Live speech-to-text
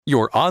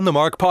Your On the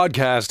Mark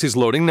podcast is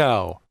loading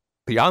now.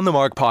 The On the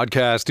Mark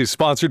podcast is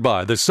sponsored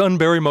by the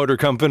Sunbury Motor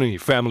Company,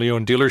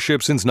 family-owned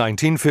dealership since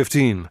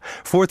 1915,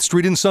 4th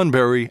Street in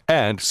Sunbury,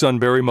 and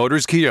Sunbury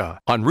Motors Kia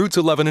on routes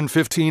 11 and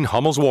 15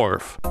 Hummel's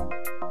Wharf.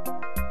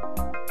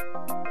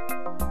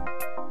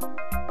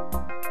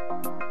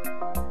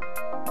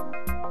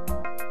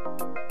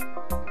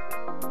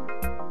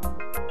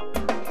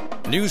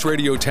 News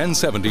Radio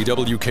 1070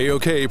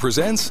 WKOK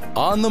presents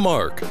On the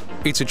Mark.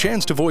 It's a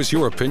chance to voice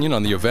your opinion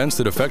on the events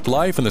that affect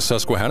life in the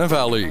Susquehanna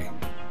Valley.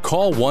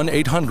 Call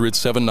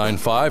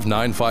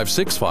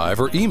 1-800-795-9565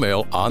 or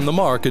email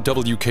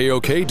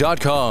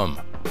onthemark@wkok.com.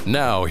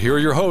 Now, here are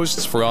your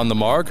hosts for On the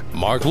Mark,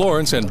 Mark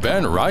Lawrence and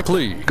Ben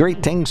Reichley.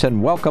 Greetings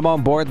and welcome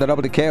on board the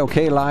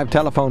WKOK live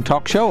telephone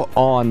talk show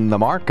On the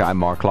Mark. I'm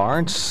Mark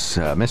Lawrence.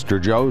 Mr.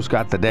 Joe's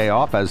got the day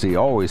off, as he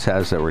always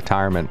has a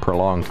retirement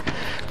prolonged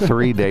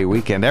 3-day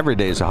weekend. Every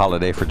day is a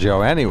holiday for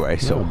Joe anyway,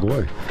 so oh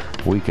boy.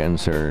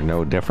 Weekends are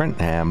no different.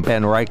 Ben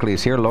Reichley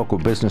is here, local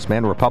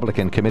businessman,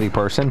 Republican committee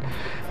person.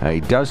 He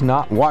does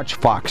not watch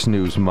Fox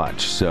News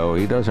much, so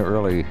he doesn't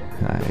really,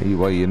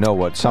 well, you know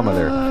what some of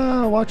their...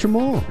 Watch them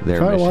all.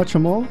 Try to watch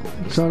them all.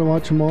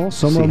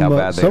 Some See of how them,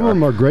 bad they some are. of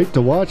them are great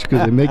to watch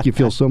because they make you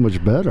feel so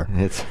much better.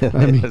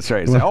 That's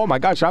right. Say, oh my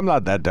gosh, I'm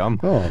not that dumb.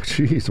 Oh,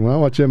 jeez. When I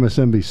watch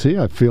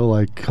MSNBC, I feel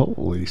like,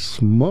 holy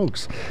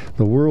smokes.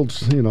 The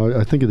world's,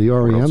 I think of the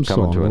REM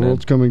song. The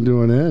world's coming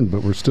to an end,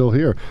 but we're still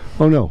here.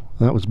 Oh, no.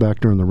 That was back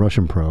during the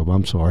Russian probe.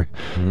 I'm sorry.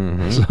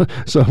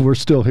 Mm-hmm. So we're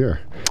still here.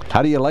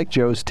 How do you like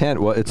Joe's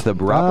tent? Well, it's the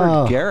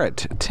Robert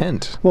Garrett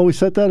tent. Well, we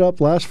set that up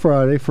last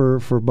Friday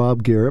for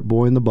Bob Garrett,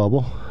 Boy in the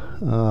Bubble.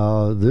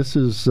 This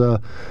is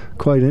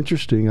quite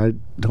interesting. I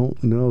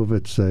don't know if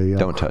it's a...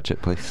 Don't touch it,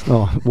 please.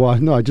 Oh, well,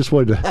 no, I just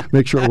wanted to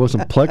make sure it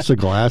wasn't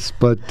plexiglass,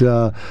 but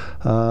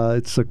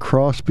it's a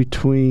cross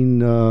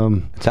between...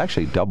 it's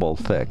actually double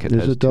thick.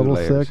 Is it double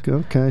thick?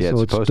 Okay, yeah,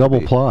 so it's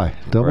double ply.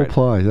 Double right.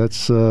 ply. That's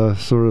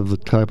sort of the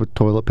type of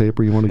toilet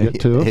paper you want to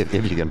get to. if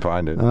you can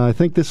find it. I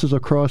think this is a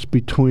cross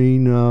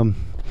between...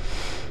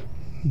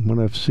 what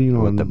I've seen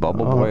on the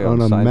Bubble Boy on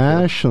a Seinfeld?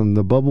 MASH, on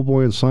the Bubble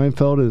Boy in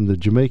Seinfeld, and the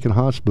Jamaican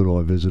hospital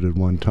I visited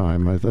one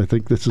time. I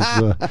think this is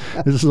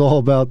this is all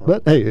about.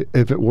 But hey,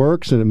 if it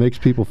works and it makes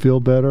people feel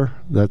better,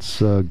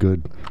 that's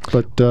good.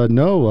 But we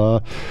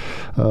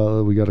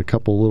got a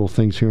couple little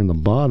things here in the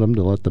bottom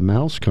to let the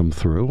mouse come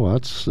through. Well,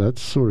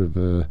 that's sort of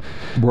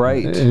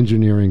right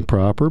engineering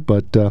proper.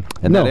 But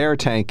and that air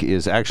tank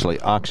is actually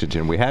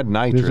oxygen. We had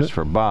nitrous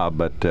for Bob,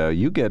 but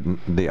you get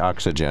the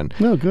oxygen.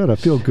 No, good. I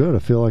feel good. I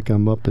feel like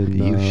I'm up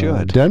in. You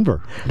should. Denver,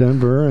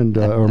 and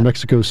or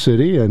Mexico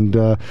City, and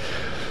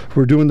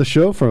we're doing the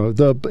show from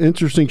the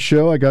interesting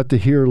show. I got to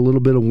hear a little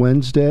bit of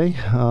Wednesday.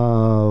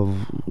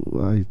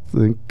 I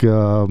think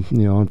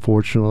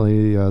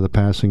unfortunately, the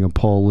passing of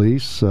Paul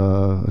Leese.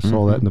 I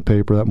saw that in the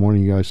paper that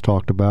morning. You guys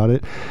talked about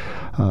it,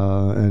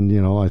 and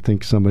I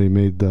think somebody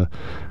made the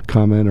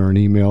comment or an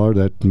emailer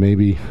that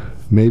maybe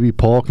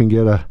Paul can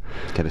get a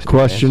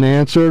question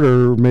answered,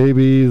 or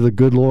maybe the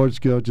good Lord's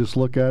go just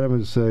look at him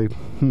and say,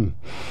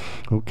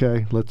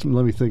 okay, let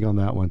me think on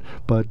that one.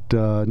 But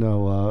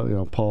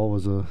Paul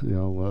was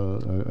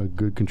a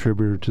good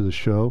contributor to the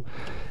show,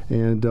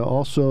 and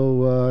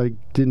also I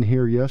didn't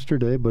hear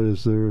yesterday, but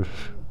is there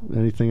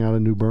anything out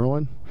of New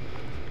Berlin?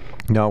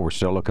 No, we're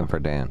still looking for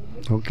Dan.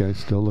 Okay,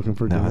 still looking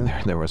for Dan.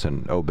 No, there was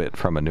an obit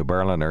from a New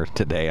Berliner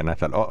today, and I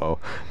thought,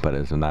 but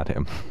it's not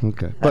him.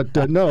 Okay. But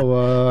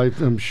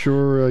I'm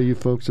sure you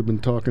folks have been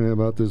talking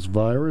about this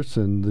virus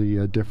and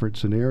the different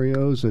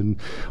scenarios, and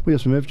we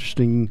have some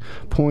interesting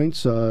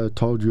points.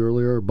 Told you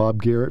earlier,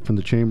 Bob Garrett from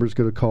the Chamber is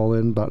going to call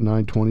in about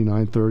 9:20,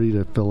 9:30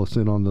 to fill us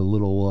in on the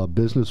little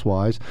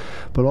business-wise.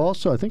 But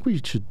also, I think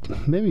we should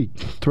maybe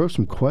throw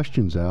some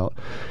questions out.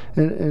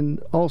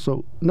 And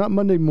also, not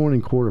Monday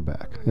morning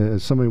quarterback.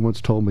 As somebody once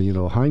told me,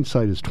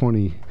 hindsight is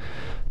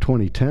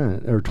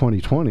 2010 or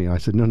 2020. I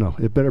said, no,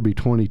 it better be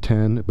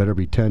 2010. It better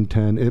be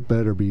 1010. It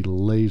better be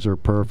laser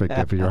perfect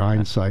if your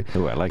hindsight.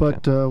 Ooh, I like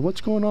that. But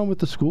what's going on with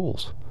the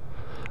schools?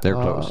 They're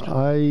closed.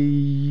 Okay.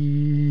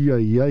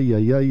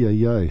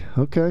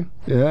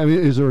 Yeah, I mean,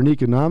 is there an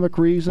economic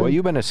reason? Well,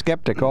 you've been a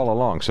skeptic all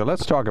along, so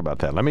let's talk about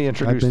that. Let me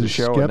introduce the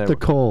show. I've been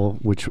skeptical,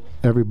 which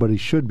everybody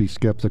should be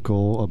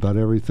skeptical about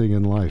everything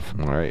in life.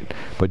 All right.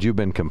 But you've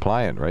been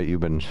compliant, right? You've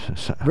been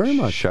very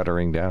much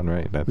shuttering down,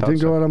 right? I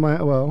didn't go out on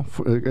I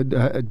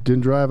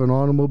didn't drive an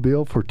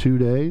automobile for 2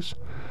 days.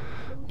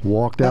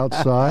 Walked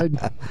outside,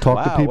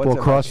 talked to people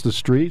across the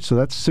street, so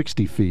that's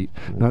 60 feet,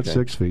 not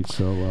 6 feet.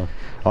 So,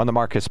 On the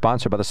Mark is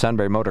sponsored by the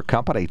Sunbury Motor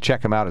Company.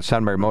 Check them out at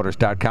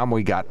sunburymotors.com.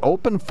 We got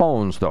open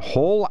phones the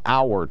whole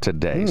hour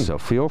today, so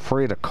feel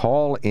free to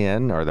call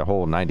in, or the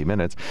whole 90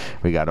 minutes.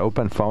 We got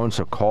open phones,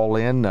 so call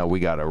in. We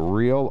got a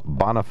real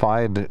bona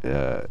fide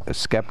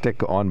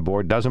skeptic on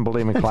board. Doesn't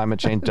believe in climate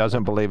change,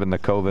 doesn't believe in the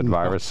COVID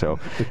virus. So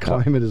the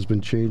climate has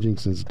been changing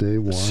since day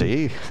one.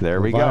 See,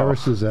 there we go. The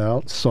virus is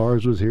out.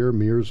 SARS was here.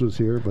 MERS was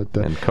here. But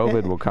and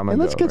COVID will come and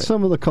let's go, get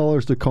some of the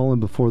callers to call in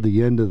before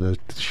the end of the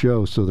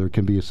show so there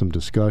can be some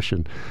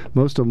discussion.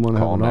 Most of them want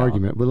to have an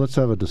argument, but let's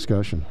have a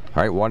discussion.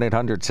 All right,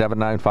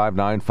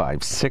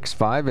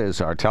 1-800-795-9565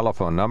 is our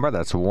telephone number.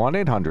 That's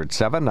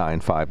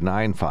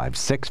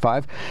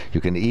 1-800-795-9565.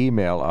 You can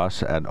email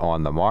us at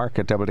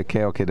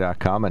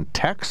onthemark@wkok.com and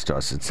text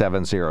us at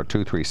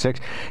 70236.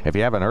 If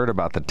you haven't heard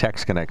about the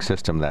Text Connect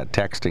system, that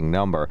texting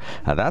number,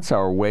 that's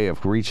our way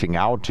of reaching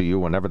out to you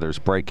whenever there's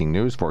breaking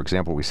news. For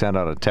example, we sent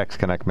out a Text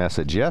Connect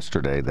message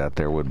yesterday that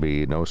there would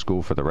be no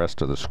school for the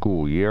rest of the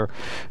school year,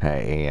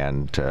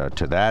 and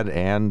to that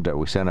end,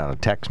 we sent out a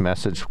text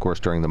message. Of course,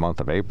 during the month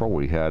of April,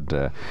 we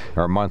had,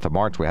 or month of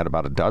March, we had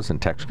about a dozen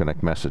Text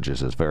Connect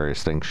messages as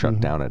various things shut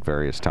down at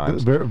various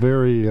times.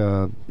 Very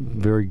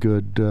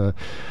good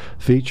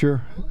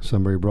feature,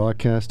 Sunbury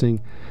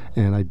Broadcasting.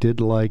 And I did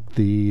like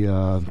the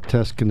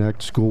Text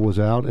Connect School Was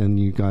Out, and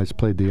you guys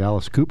played the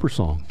Alice Cooper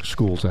song,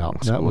 School's Out.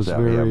 That was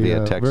very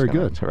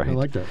good. Right. I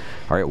like that.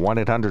 All right,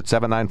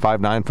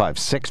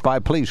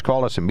 1-800-795-9565. Please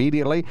call us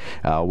immediately.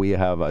 We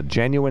have a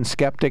genuine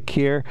skeptic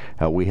here.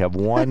 We have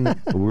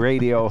one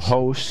radio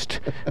host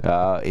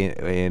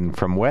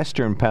from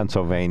Western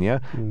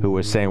Pennsylvania who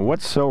was saying,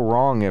 what's so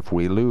wrong if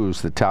we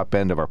lose the top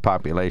end of our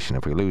population,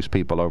 if we lose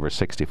people over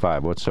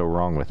 65? What's so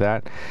wrong with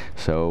that?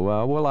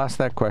 So we'll ask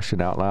that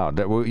question out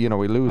loud.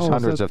 We lose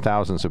hundreds of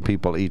thousands of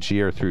people each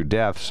year through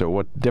death, so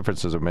what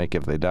difference does it make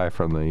if they die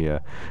from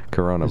the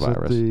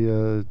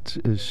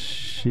coronavirus? Is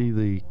she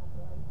the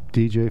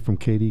DJ from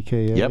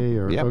KDKA?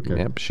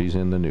 Yep, she's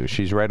in the news.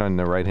 She's right on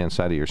the right-hand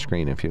side of your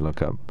screen if you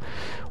look up.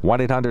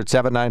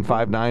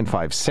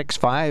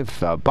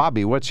 1-800-795-9565.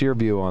 Bobby, what's your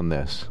view on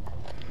this?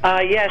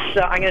 Yes,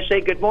 I'm going to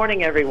say good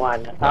morning,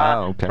 everyone.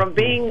 Okay. From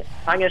being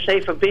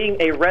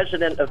a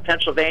resident of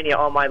Pennsylvania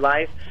all my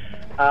life,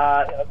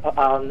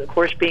 of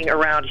course, being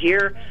around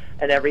here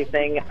and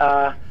everything,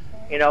 I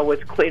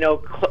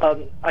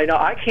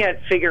can't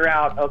figure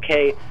out,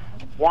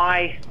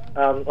 why,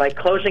 like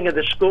closing of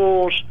the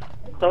schools,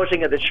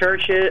 closing of the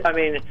churches. I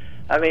mean,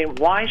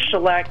 why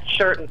select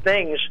certain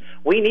things?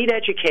 We need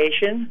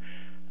education,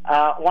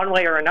 one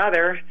way or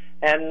another,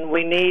 and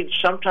we need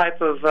some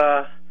type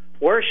of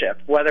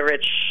worship, whether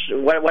it's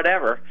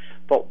whatever.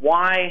 But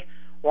why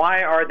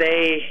are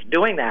they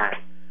doing that?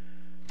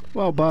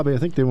 Well, Bobby, I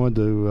think they wanted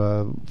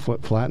to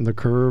flatten the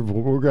curve.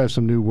 We're going to have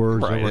some new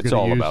words that we're going to use. It's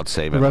all about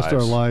saving the rest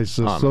lives. of our lives.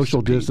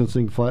 Social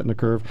distancing, flatten the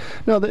curve.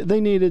 No, they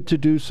needed to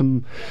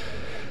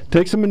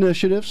take some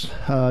initiatives.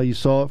 You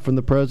saw it from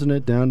the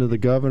president down to the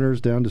governors,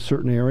 down to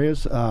certain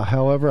areas.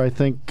 However, I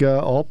think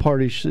all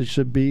parties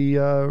should be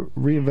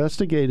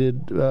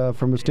reinvestigated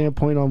from a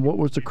standpoint on what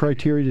was the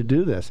criteria to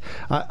do this.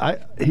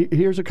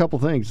 Here's a couple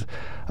things.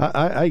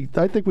 I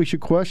think we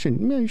should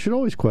question. You should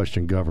always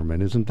question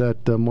government. Isn't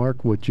that,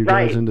 Mark, what you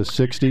guys in the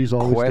 60s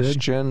always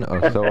question did?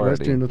 Authority.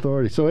 Question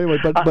authority. So anyway,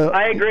 but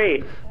I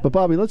agree. But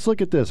Bobby, let's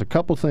look at this. A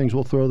couple things.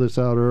 We'll throw this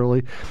out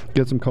early.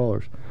 Get some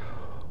callers.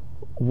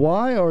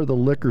 Why are the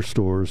liquor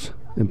stores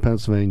in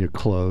Pennsylvania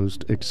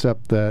closed,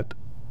 except that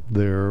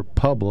they're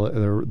public,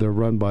 they're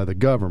run by the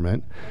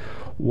government?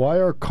 Why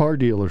are car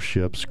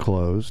dealerships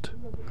closed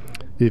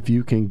if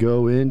you can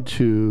go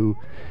into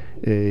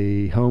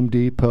a Home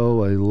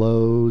Depot, a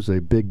Lowe's, a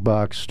big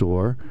box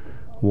store,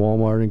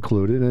 Walmart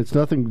included, and it's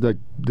nothing that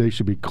they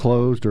should be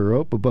closed or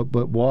open, but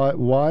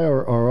why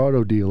are our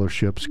auto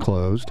dealerships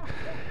closed?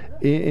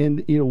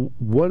 And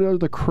what are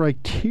the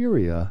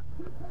criteria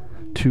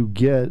to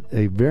get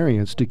a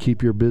variance to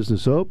keep your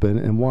business open,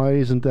 and why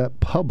isn't that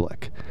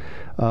public?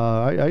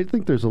 I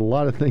think there's a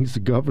lot of things the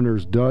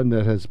governor's done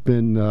that has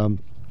been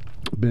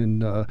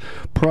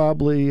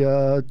probably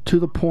to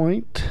the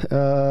point,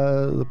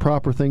 the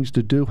proper things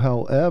to do.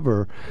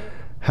 However,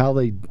 how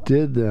they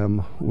did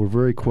them were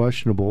very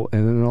questionable,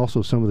 and then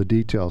also some of the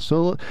details.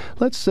 So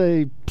let's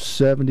say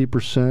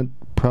 70%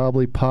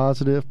 probably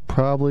positive,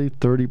 probably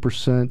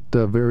 30%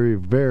 very,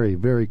 very,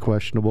 very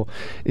questionable.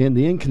 And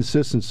the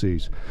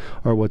inconsistencies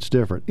are what's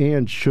different.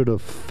 And should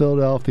have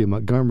Philadelphia,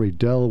 Montgomery,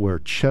 Delaware,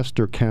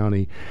 Chester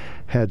County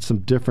had some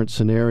different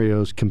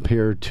scenarios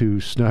compared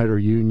to Snyder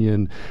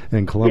Union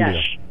and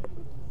Columbia?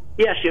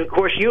 Yes, of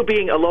course. You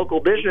being a local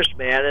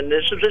businessman, and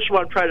this is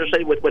what I'm trying to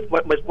say. We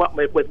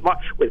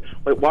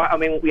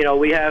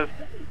have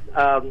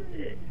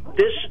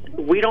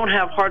we don't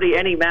have hardly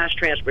any mass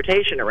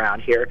transportation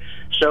around here,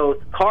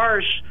 so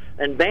cars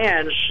and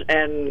vans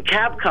and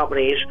cab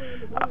companies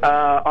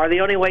are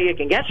the only way you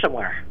can get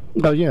somewhere.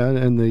 Oh yeah,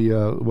 and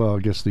I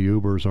guess the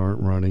Ubers aren't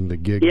running the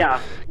gig.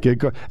 Yeah.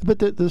 But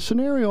the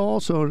scenario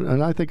also,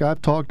 and I think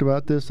I've talked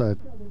about this. I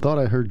thought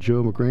I heard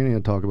Joe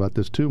McGranahan talk about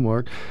this too,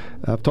 Mark.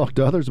 I've talked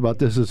to others about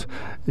this. Is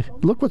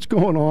look what's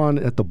going on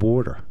at the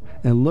border.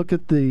 And look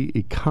at the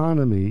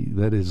economy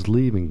that is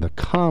leaving, the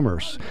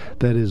commerce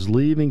that is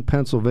leaving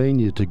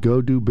Pennsylvania to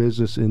go do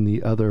business in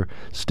the other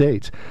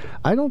states.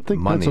 I don't think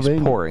money's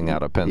pouring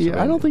out of Pennsylvania.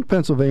 Yeah, I don't think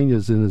Pennsylvania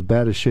is in as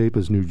bad a shape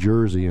as New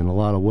Jersey in a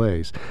lot of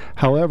ways.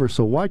 However,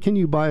 so why can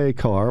you buy a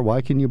car? Why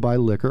can you buy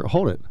liquor?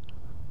 Hold it.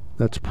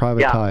 That's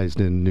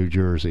privatized in New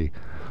Jersey.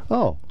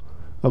 Oh.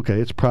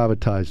 Okay, it's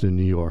privatized in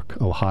New York,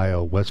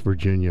 Ohio, West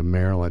Virginia,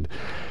 Maryland.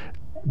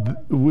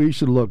 We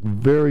should look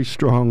very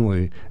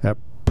strongly at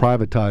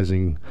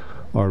privatizing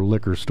our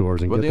liquor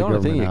stores and well, get the the only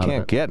government thing you out can't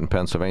of it. get in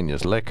Pennsylvania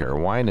is liquor.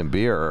 Wine and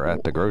beer are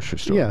at the grocery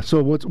store. Yeah,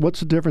 so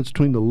what's the difference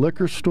between the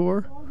liquor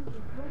store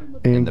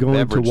and the going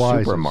to beverage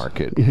Wise's?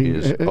 supermarket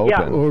is open.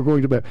 Yeah. Or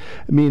going to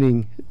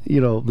meaning,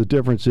 the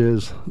difference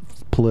is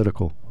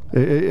political.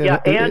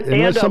 Yeah,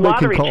 and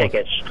lottery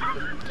tickets.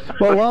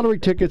 Well, lottery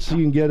tickets you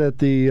can get at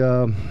the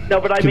No,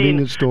 but I mean,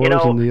 convenience stores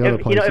and the other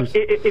places.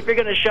 If you're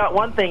going to shut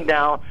one thing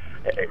down,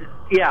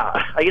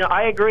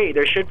 I agree.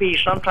 There should be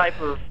some type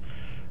of,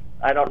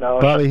 I don't know.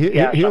 Bobby,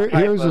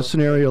 here's a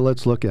scenario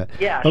let's look at.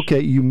 Yes.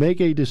 Okay, you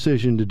make a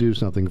decision to do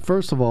something.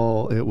 First of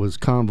all, it was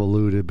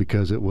convoluted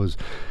because it was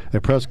a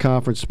press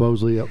conference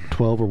supposedly at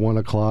 12 or 1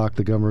 o'clock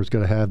the governor was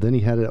going to have. Then he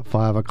had it at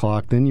 5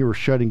 o'clock. Then you were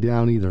shutting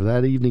down either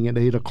that evening at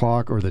 8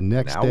 o'clock or the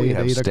next Now day we at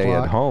have 8 stay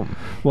o'clock. at home.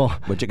 Well,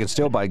 but you can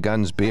still buy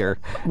guns, beer,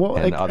 well,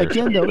 and other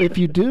again, though, if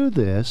you do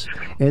this,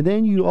 and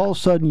then you all of a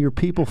sudden your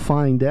people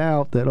find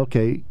out that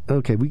okay,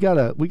 we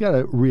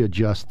gotta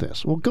readjust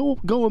this. Well,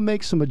 go and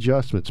make some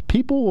adjustments.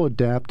 People will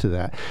adapt to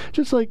that.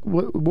 Just like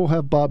we'll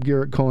have Bob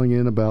Garrett calling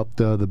in about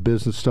the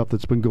business stuff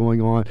that's been going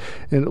on,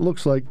 and it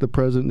looks like the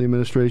president and the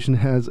administration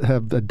have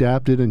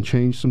adapted and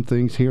changed some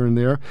things here and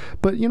there.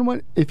 But you know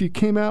what? If you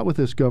came out with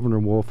this, Governor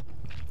Wolf,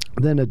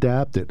 then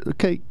adapt it.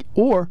 Okay,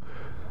 or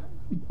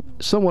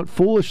somewhat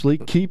foolishly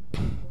keep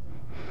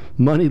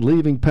money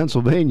leaving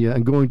Pennsylvania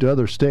and going to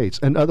other states,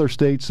 and other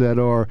states that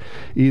are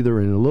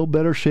either in a little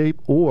better shape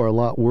or a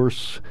lot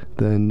worse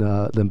than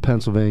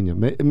Pennsylvania.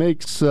 It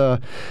makes no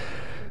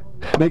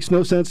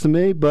sense to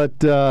me, but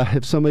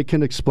if somebody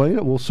can explain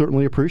it, we'll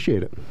certainly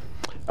appreciate it.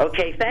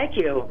 Okay, thank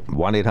you.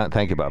 1-800,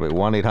 thank you, Bobby.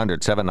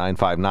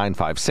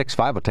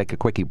 1-800-795-9565. We'll take a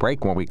quickie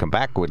break. When we come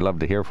back, we'd love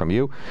to hear from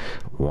you.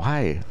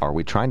 Why are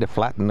we trying to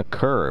flatten the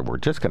curve? We're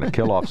just going to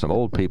kill off some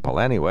old people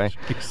anyway.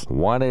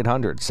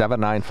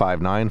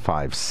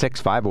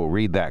 1-800-795-9565. We'll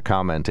read that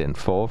comment in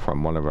full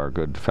from one of our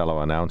good fellow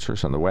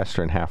announcers on the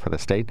western half of the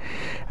state.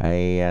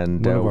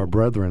 And one of our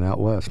brethren out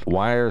west.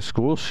 Why are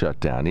schools shut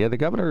down? Yeah, the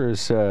governor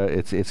is.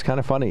 It's kind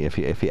of funny if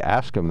you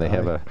ask them, they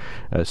have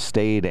a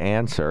staid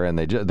answer, and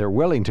they're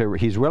willing to.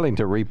 He's willing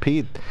to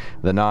repeat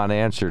the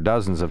non-answer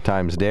dozens of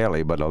times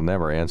daily, but he'll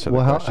never answer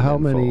the question. How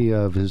many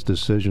of his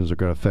decisions are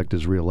going to affect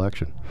his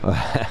reelection?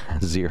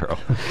 0.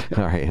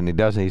 All right, and he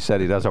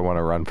said he doesn't want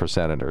to run for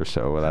senator,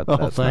 so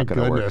that's not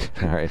going to work.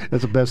 All right,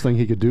 that's the best thing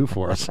he could do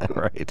for us.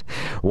 Right.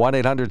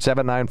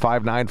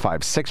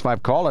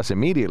 1-800-795-9565. Call us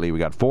immediately. We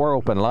got 4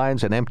 open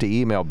lines, an empty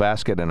email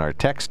basket, and our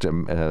text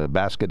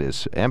basket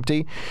is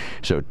empty.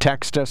 So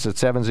text us at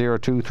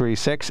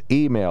 70236.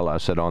 Email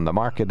us at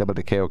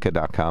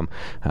onthemark@wkok.com.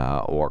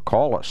 Or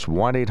call us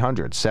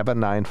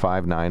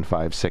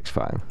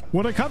 1-800-795-9565.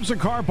 When it comes to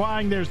car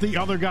buying, there's the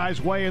other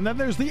guy's way, and then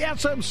there's the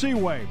SMC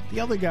way. The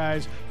other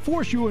guys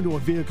force you into a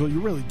vehicle you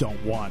really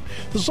don't want.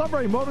 The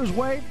Sunbury Motors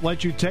way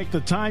lets you take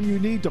the time you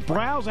need to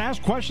browse,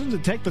 ask questions,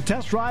 and take the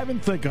test drive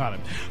and think on it.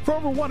 For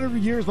over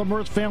 100 years, the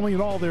Mertz family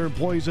and all their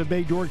employees have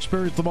made your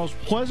experience the most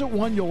pleasant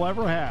one you'll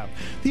ever have.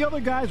 The other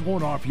guys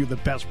won't offer you the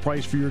best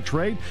price for your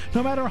trade,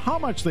 no matter how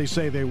much they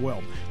say they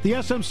will. The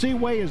SMC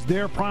way is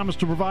their promise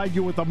to provide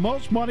you with the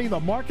most money the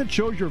market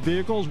shows your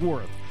vehicle is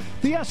worth.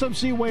 The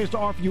SMC way is to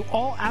offer you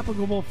all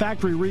applicable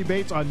factory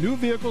rebates on new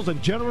vehicles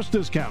and generous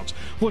discounts.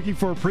 Looking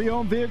for a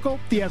pre-owned vehicle?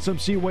 The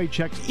SMC way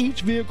checks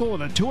each vehicle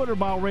in a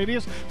 200-mile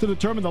radius to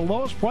determine the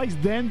lowest price,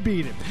 then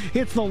beat it.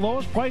 It's the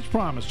lowest price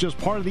promise, just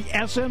part of the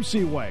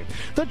SMC way.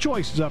 The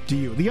choice is up to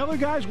you, the other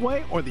guy's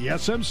way or the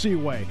SMC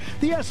way.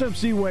 The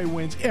SMC way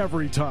wins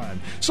every time.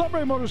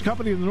 Sunbury Motors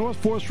Company in the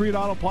North 4th Street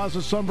Auto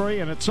Plaza,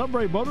 Sunbury, and at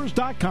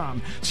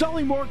sunburymotors.com.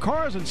 Selling more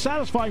cars and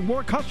satisfying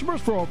more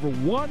customers for over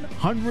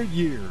 100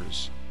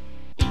 years.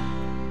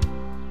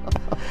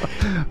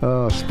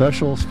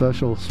 Special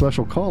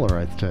caller,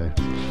 I'd say.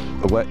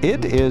 Well,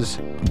 it is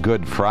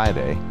Good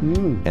Friday,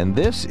 and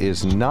this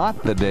is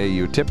not the day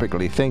you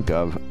typically think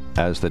of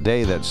as the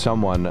day that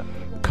someone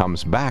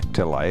comes back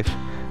to life.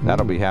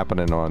 That'll be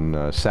happening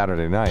on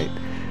Saturday night.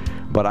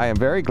 But I am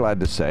very glad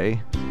to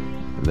say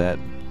that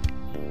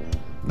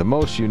the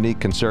most unique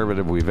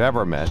conservative we've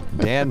ever met,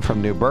 Dan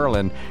from New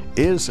Berlin,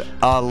 is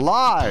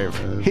alive.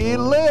 He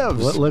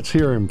lives. Let's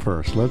hear him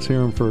first. Let's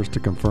hear him first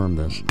to confirm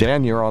this.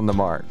 Dan, you're on the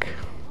mark.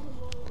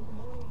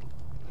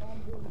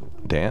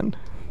 Dan?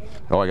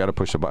 Oh, I got to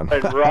push the button. Hey,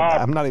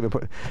 Rob. I'm not even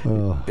putting.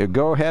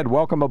 Go ahead.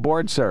 Welcome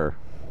aboard, sir.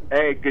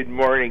 Hey, good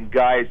morning,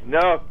 guys.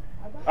 No,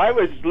 I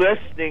was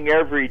listening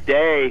every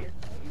day.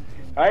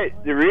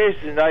 The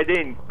reason I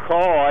didn't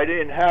call, I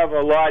didn't have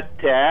a lot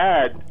to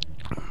add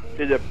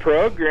to the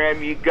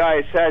program. You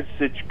guys had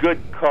such good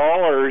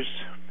callers,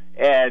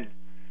 and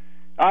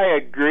I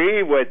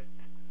agree with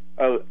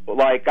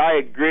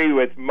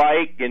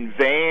Mike and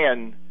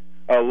Van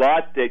a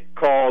lot that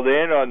called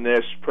in on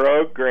this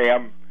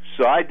program,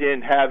 so I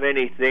didn't have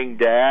anything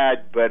to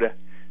add, but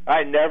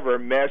I never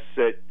miss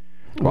it.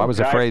 Well, I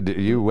was afraid that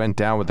you went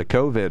down with the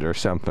COVID or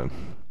something.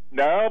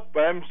 Nope,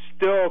 I'm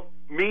still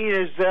mean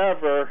as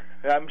ever.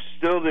 I'm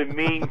still the a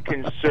mean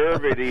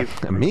conservative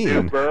from Mean?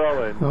 New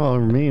Berlin. Oh,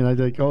 mean. I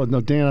think. Oh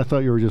no, Dan. I thought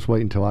you were just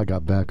waiting until I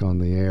got back on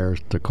the air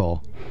to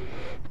call.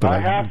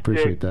 But I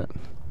appreciate that.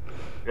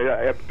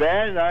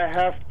 Ben, I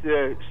have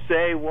to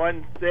say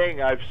one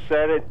thing. I've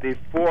said it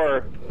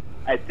before.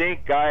 I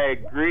think I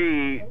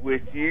agree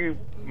with you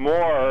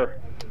more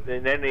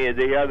than any of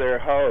the other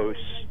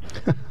hosts.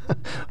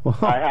 Well,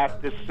 I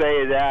have to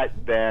say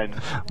that, Ben.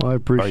 well, I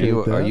appreciate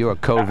that. Are you a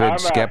COVID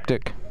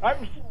skeptic?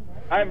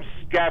 I'm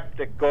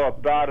skeptical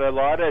about a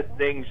lot of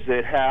things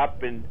that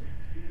happen.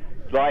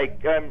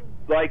 Like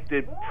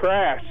the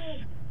press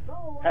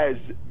has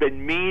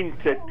been mean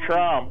to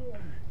Trump.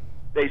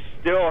 They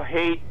still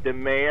hate the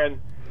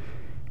man,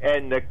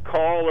 and the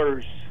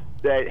callers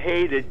that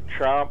hated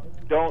Trump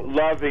don't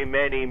love him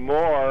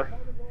anymore.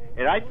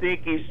 And I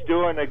think he's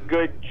doing a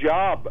good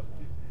job.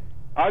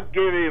 I'll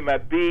give him a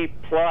B+,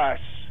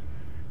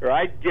 or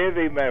I'd give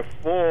him a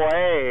full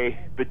A,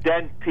 but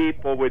then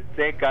people would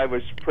think I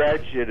was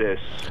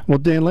prejudiced. Well,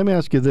 Dan, let me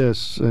ask you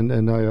this,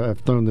 and I've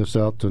thrown this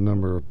out to a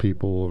number of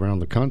people around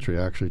the country,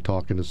 actually,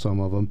 talking to some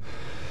of them.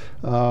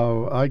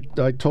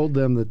 I told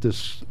them that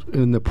this,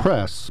 in the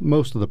press,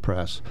 most of the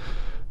press,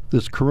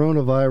 this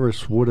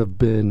coronavirus would have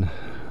been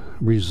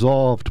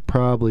resolved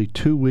probably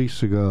 2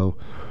 weeks ago,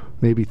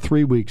 maybe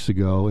 3 weeks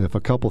ago, if a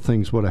couple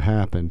things would have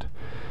happened.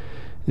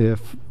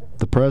 If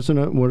the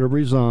president would have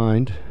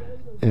resigned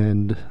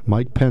and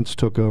Mike Pence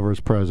took over as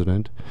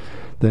president,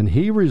 then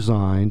he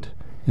resigned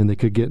and they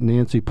could get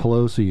Nancy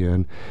Pelosi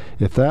in.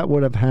 If that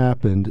would have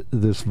happened,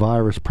 this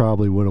virus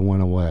probably would have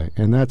went away.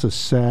 And that's a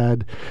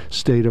sad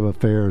state of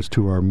affairs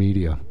to our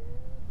media.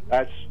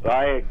 I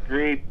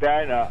agree,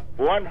 Ben,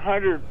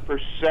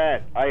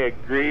 100%. I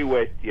agree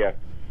with you.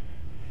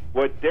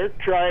 What they're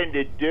trying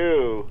to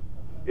do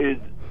is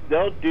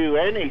they'll do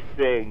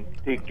anything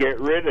to get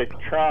rid of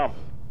Trump.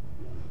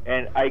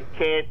 And I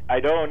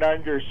don't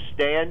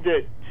understand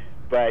it,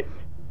 but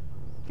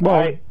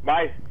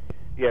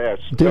yes.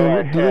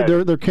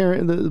 They're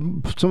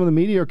carrying some of the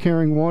media are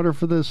carrying water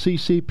for the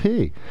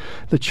CCP,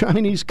 the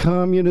Chinese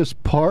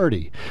Communist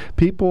Party.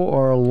 People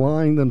are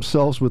aligning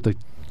themselves with the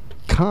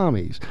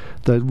commies,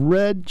 the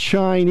Red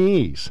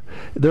Chinese.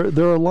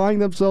 They're aligning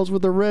themselves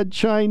with the Red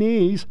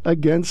Chinese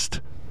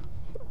against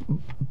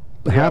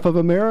half of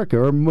America,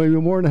 or maybe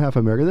more than half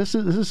of America. This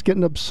is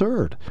getting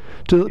absurd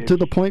to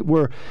the point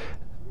where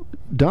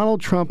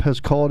Donald Trump has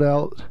called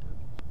out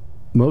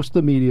most of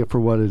the media for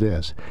what it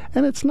is.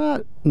 And it's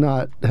not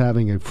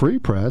having a free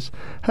press.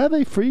 Have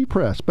a free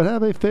press, but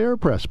have a fair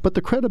press. But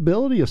the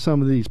credibility of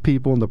some of these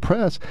people in the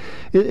press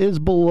is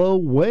below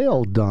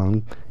whale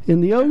dung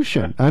in the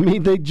ocean. I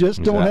mean, they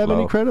just don't have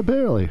any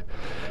credibility.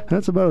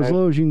 That's about as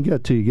low as you can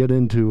get till you get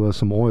into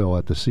some oil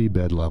at the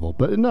seabed level.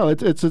 But no,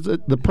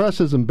 the press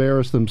has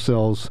embarrassed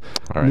themselves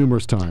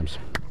numerous times.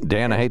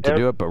 Dan, I hate to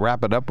do it, but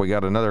wrap it up. We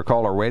got another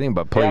caller waiting,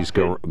 but please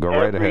go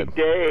right ahead.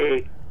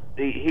 Every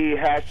day he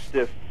has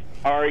to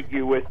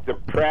argue with the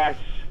press,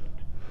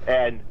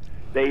 and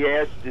they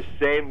ask the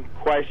same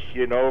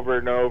question over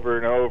and over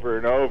and over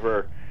and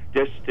over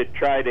just to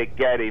try to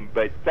get him.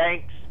 But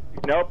thanks.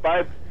 Nope,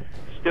 I'm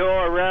still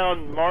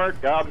around,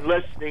 Mark. I'm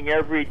listening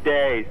every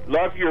day.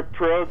 Love your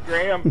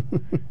program.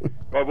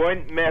 I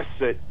wouldn't miss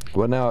it.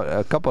 Well, now,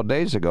 a couple of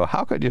days ago,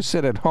 how could you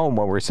sit at home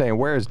when we're saying,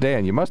 "Where's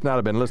Dan?" You must not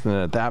have been listening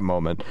at that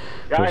moment.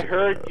 I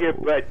heard you,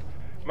 but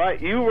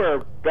you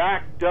were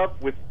backed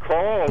up with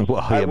calls.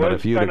 Well, yeah, but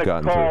if you'd have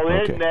gotten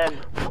through. Okay. Then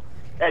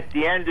at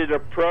the end of the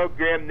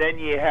program, then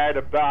you had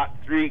about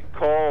 3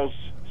 calls.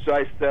 So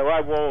I said,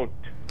 I won't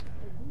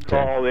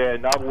call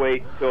in. I'll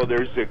wait till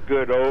there's a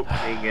good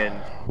opening.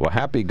 And well,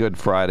 happy Good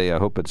Friday. I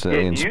hope it's an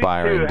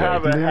inspiring you day.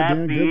 Have a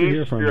happy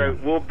Easter.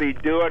 We'll be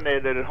doing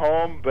it at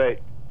home, but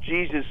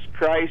Jesus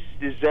Christ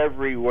is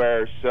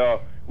everywhere,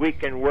 so we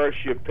can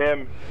worship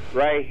Him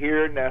right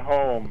here in the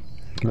home.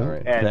 All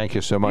right. And thank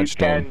you so much,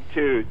 Dan. You can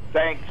too.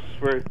 Thanks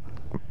for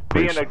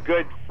being a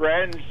good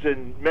friend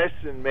and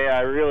missing me.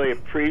 I really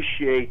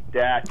appreciate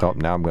that. Oh,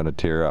 now I'm going to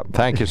tear up.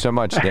 Thank you so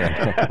much,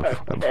 Dan.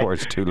 Before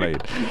it's too late.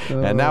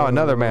 And now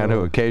another man who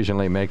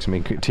occasionally makes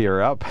me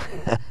tear up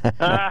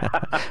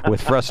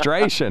with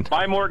frustration.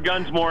 Buy more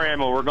guns, more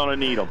ammo. We're going to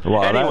need them.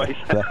 Well, anyways.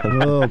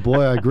 Oh,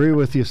 boy, I agree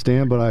with you,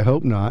 Stan, but I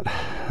hope not.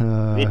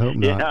 I hope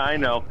not. Yeah, I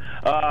know.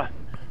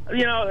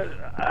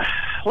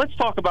 Let's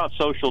talk about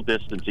social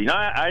distancing.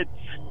 I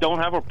don't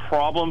have a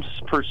problem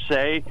per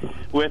se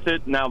with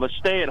it. Now, the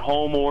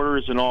stay-at-home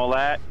orders and all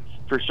that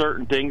for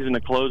certain things and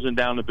the closing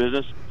down the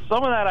business,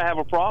 some of that I have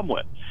a problem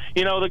with.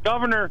 You know, the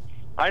governor,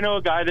 I know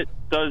a guy that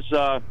does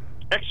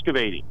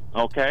excavating,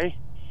 okay?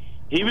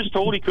 He was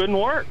told he couldn't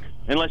work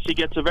unless he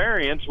gets a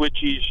variance, which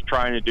he's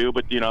trying to do,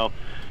 but, you know,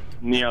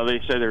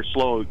 they say they're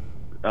slow,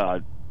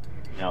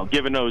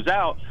 giving those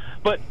out.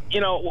 But,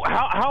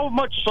 how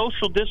much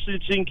social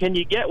distancing can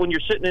you get when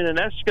you're sitting in an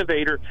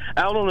excavator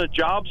out on a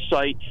job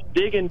site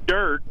digging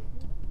dirt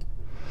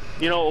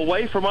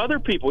away from other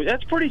people.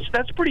 That's pretty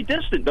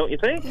distant, don't you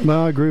think?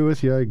 Well, I agree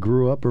with you. I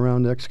grew up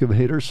around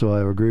excavators, so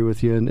I agree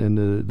with you.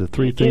 And the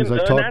three things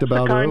I talked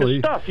about early.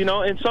 Of stuff,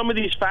 in some of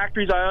these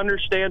factories, I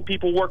understand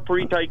people work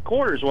pretty tight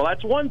quarters. Well,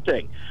 that's one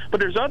thing. But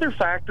there's other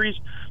factories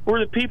where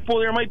the people,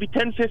 there might be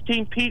 10,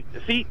 15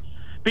 feet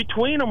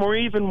between them, or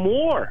even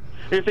more.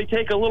 If they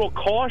take a little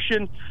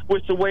caution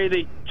with the way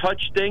they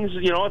touch things,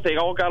 if they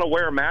all got to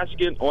wear a mask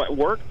at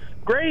work,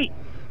 great.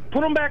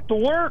 Put them back to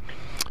work.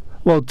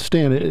 Well,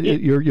 Stan,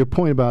 your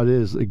point about it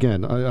is,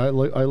 again, I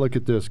look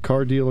at this: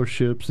 car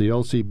dealerships, the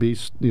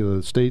LCB,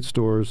 the state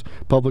stores,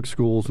 public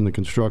schools, and the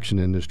construction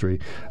industry.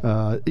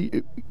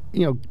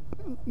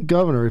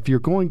 Governor, if you're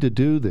going to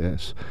do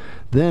this,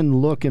 then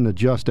look and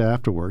adjust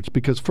afterwards.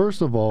 Because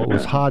first of all, it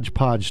was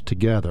hodgepodge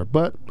together.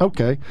 But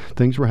okay,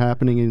 things were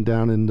happening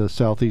down in the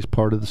southeast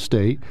part of the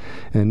state,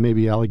 and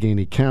maybe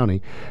Allegheny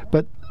County.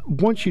 But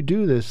once you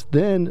do this,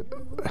 then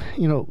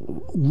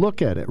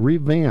look at it,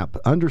 revamp,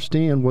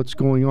 understand what's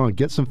going on,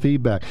 get some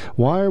feedback.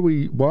 Why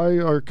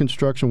are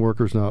construction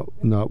workers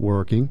not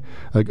working,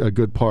 a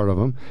good part of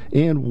them,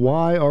 and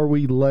why are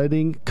we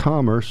letting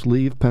commerce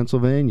leave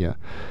Pennsylvania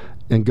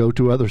and go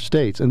to other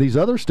states? And these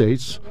other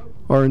states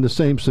are in the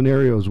same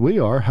scenario as we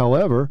are.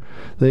 However,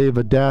 they've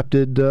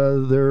adapted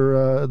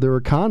their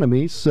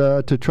economies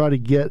to try to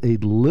get a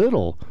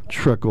little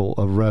trickle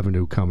of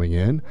revenue coming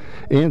in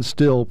and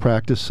still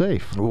practice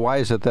safe. Why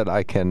is it that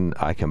I can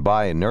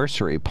buy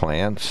nursery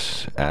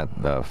plants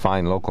at the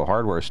fine local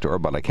hardware store,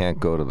 but I can't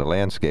go to the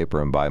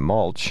landscaper and buy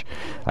mulch?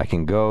 I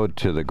can go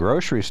to the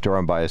grocery store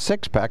and buy a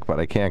six-pack, but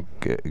I can't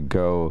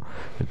go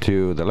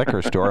to the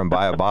liquor store and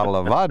buy a bottle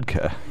of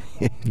vodka.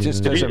 It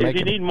just doesn't make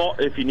it.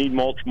 If you need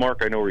mulch,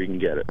 Mark, I know where you can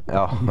get it.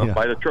 Oh, yeah.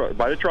 By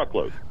the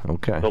truckload.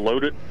 Okay. They'll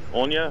load it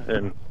on you,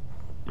 and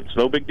it's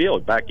no big deal.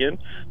 Back in,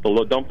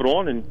 they'll dump it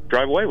on and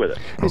drive away with it.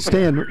 Hey,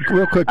 Stan,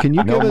 real quick, can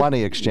you no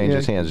money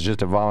exchanges hands? It's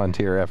just a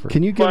volunteer effort.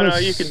 Can you give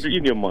us? You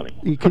can give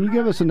money. Can you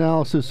give us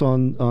analysis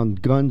on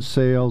gun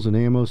sales and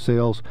ammo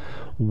sales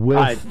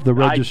with the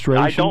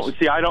registrations?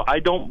 I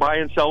don't buy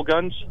and sell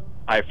guns.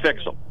 I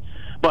fix them.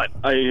 But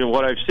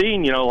what I've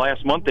seen,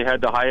 last month they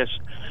had the highest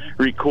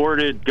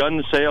recorded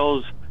gun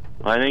sales,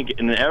 I think,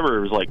 in ever.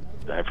 It was like,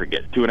 I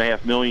forget,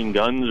 2.5 million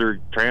guns or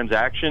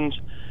transactions.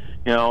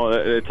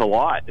 It's a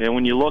lot. And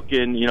when you look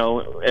in,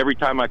 every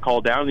time I call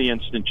down the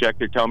incident check,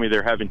 they're telling me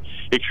they're having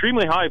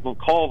extremely high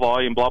call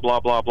volume, blah blah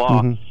blah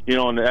blah. Mm-hmm.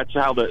 And that's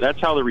how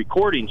the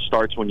recording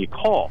starts when you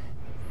call.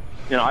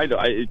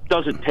 It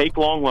doesn't take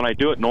long when I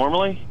do it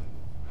normally.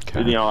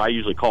 Okay. I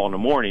usually call in the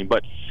morning,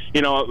 but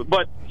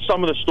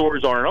some of the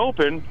stores aren't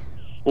open.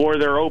 Or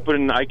they're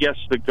open, I guess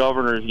the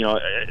governors,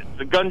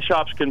 the gun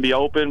shops can be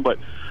open, but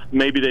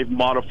maybe they've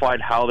modified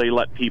how they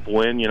let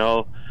people in,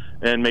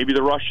 and maybe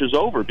the rush is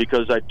over,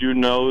 because I do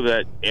know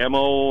that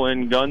ammo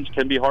and guns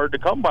can be hard to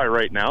come by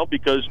right now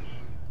because,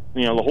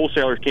 the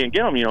wholesalers can't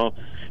get them,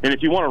 And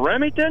if you want a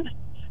Remington,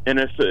 and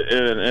if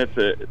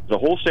the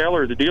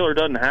wholesaler or the dealer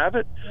doesn't have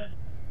it,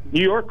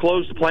 New York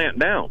closed the plant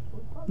down.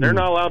 They're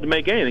not allowed to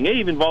make anything. They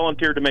even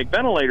volunteered to make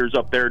ventilators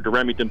up there at the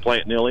Remington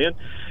plant in Ilion,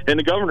 and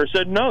the governor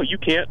said, no, you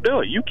can't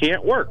do it. You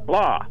can't work.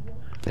 Blah.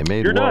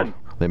 You're done.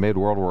 They made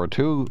World War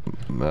II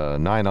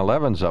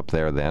 9/11s up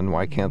there then.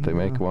 Why can't they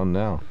make one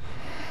now?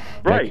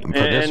 Right. And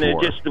they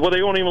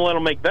won't even let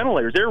them make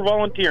ventilators. They're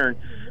volunteering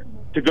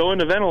to go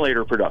into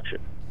ventilator production.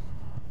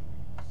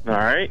 All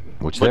right?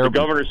 But the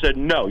governor said,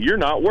 no, you're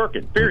not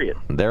working, period.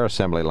 Their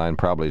assembly line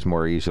probably is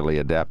more easily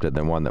adapted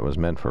than one that was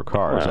meant for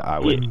cars, I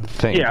would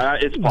think. Yeah,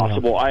 it's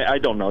possible. I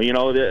don't know.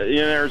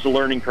 There's a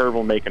learning curve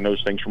on making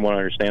those things from what I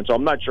understand. So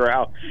I'm not sure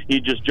how you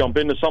just jump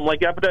into something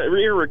like that. But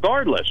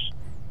regardless,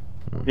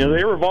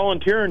 they were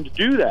volunteering to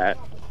do that.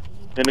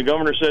 And the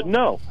governor said,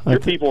 no, your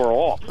people are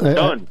off.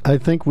 Done. I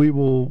think we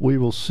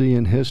will see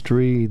in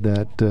history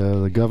that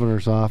the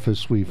governor's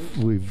office,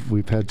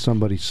 we've had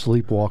somebody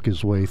sleepwalk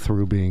his way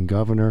through being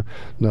governor.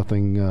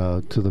 Nothing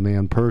to the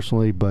man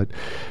personally, but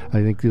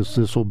I think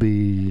this will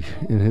be,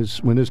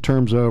 when his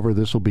term's over,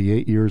 this will be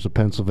 8 years of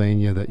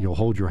Pennsylvania that you'll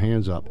hold your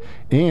hands up.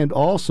 And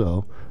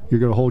also, you're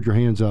going to hold your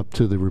hands up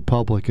to the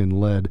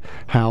Republican-led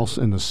House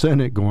and the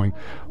Senate going,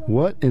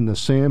 what in the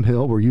Sam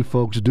Hill were you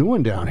folks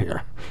doing down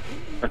here?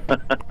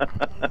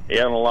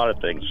 Yeah, and a lot of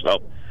things.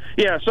 So,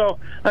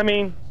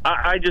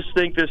 I just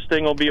think this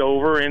thing will be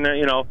over. And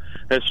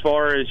as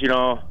far as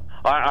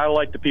I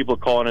like the people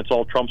calling it's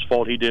all Trump's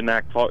fault. He didn't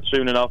act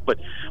soon enough. But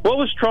what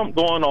was Trump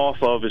going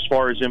off of as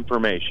far as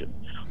information?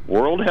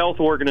 World Health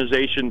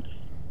Organization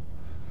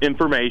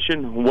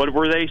information. What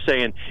were they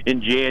saying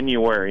in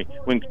January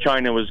when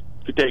China was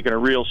taking a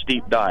real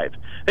steep dive?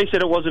 They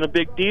said it wasn't a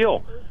big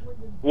deal.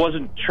 It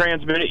wasn't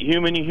transmitted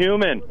human to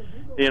human.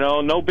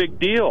 No big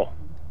deal.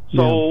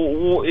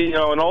 So,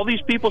 and all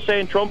these people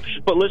saying Trump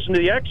should listen to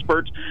the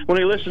experts, when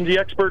he listens to the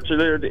experts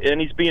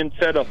and he's being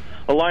fed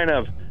a line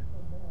of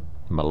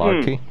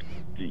malarkey.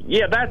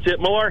 Yeah, that's it,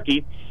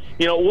 malarkey.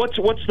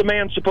 What's the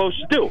man supposed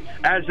to do?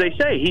 As they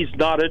say, he's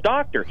not a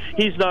doctor.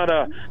 He's not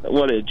a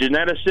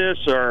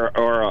geneticist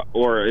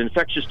or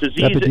infectious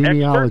disease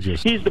epidemiologist.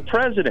 Expert. He's the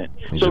president.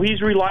 So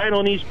he's relying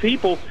on these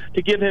people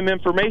to give him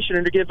information,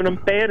 and they're giving him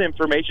bad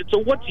information. So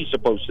what's he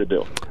supposed to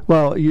do?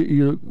 Well,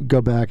 you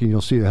go back and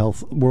you'll see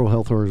the World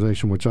Health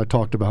Organization, which I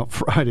talked about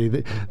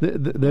Friday.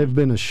 They've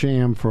been a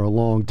sham for a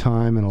long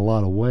time in a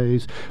lot of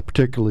ways,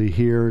 particularly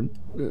here.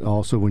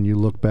 Also, when you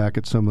look back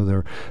at some of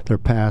their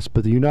past.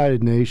 But the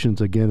United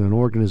Nations, again, an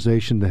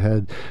organization that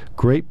had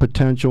great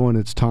potential in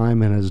its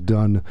time and has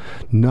done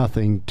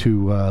nothing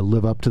to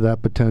live up to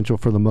that potential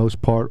for the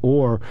most part,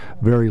 or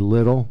very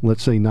little.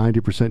 Let's say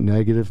 90%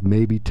 negative,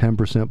 maybe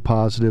 10%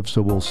 positive,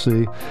 so we'll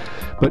see.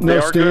 But they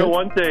are good at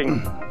one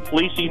thing,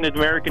 fleecing the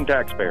American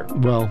taxpayer.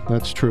 Well,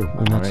 that's true,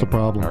 and that's the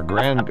problem. Our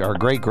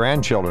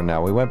great-grandchildren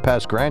now. We went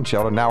past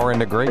grandchildren, now we're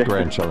into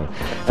great-grandchildren.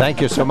 Thank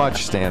you so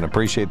much, Stan.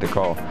 Appreciate the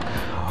call.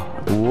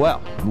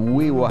 Well,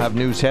 we will have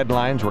news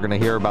headlines. We're going to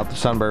hear about the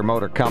Sunbury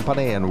Motor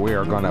Company, and we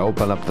are going to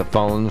open up the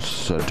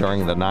phones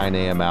during the 9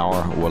 a.m.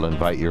 hour. We'll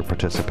invite your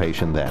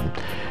participation then.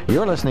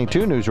 You're listening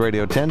to News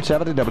Radio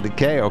 1070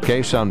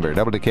 WKOK Sunbury.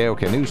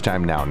 WKOK News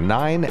Time now,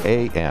 9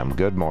 a.m.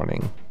 Good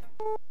morning.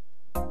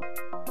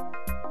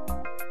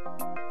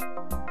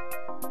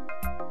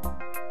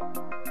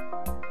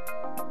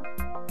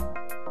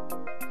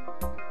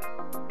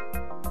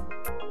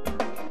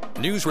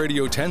 News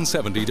Radio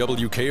 1070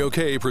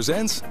 WKOK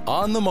presents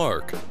On the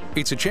Mark.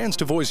 It's a chance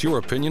to voice your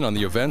opinion on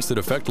the events that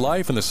affect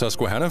life in the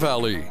Susquehanna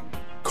Valley.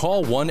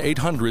 Call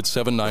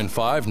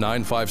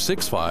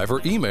 1-800-795-9565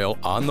 or email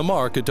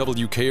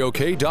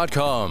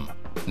onthemark@wkok.com.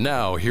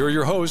 Now, here are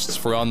your hosts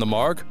for On the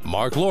Mark,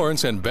 Mark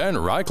Lawrence and Ben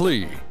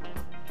Reichley.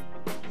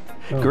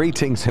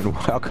 Greetings and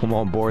welcome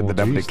on board the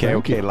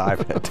WKOK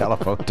Live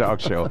telephone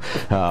talk show.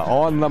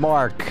 On the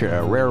Mark,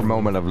 a rare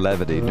moment of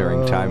levity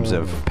during times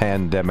of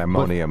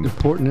pandemonium.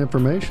 Important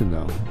information,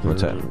 though.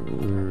 What's that?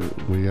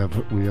 We have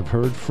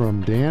heard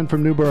from Dan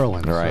from New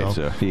Berlin. All right,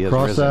 so he has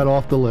cross risen. That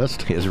off the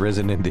list. He has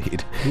risen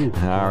indeed.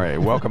 All right,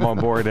 welcome on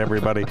board,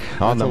 everybody.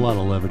 That's a lot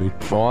of levity.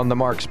 On the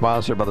Mark,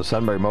 sponsored by the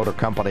Sunbury Motor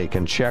Company. You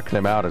can check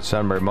them out at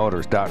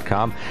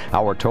sunburymotors.com.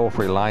 Our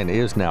toll-free line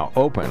is now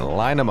open.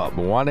 Line them up,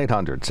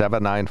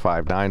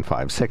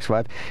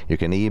 1-800-795-9565. You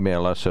can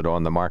email us at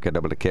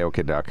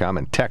onthemark@wkok.com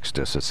and text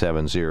us at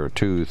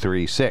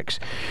 70236.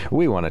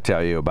 We want to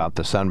tell you about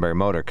the Sunbury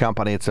Motor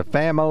Company. It's a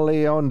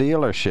family-owned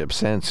dealership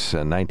since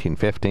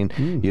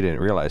 1915. You didn't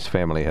realize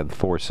family had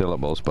 4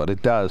 syllables, but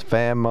it does.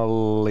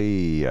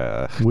 Family.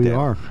 We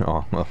are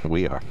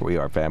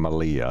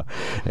family.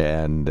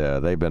 And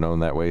they've been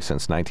owned that way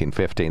since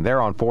 1915.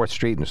 They're on 4th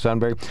Street in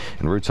Sunbury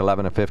and routes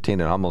 11 and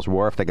 15 in Hummel's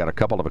Wharf. They got a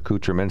couple of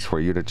accoutrements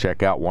for you to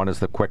check out. One is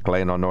the Quick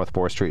Lane on North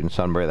 4th Street in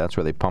Sunbury. That's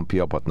where they pump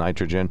you up with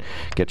nitrogen,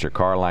 get your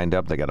car lined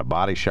up. They got a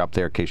body shop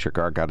there in case your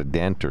car got a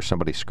dent or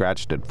somebody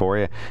scratched it for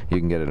you. You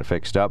can get it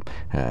fixed up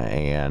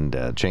and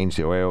change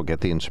the oil, get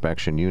the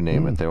inspection, you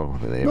name it.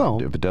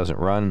 If it doesn't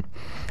run,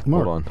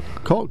 Mark, hold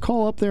on.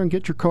 Call up there and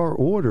get your car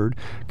ordered,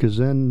 because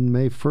then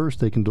May 1st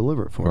they can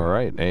deliver it for you. All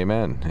right,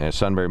 amen.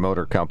 Sunbury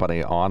Motor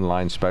Company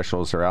online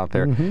specials are out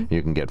there.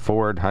 You can get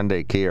Ford,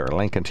 Hyundai, Kia, or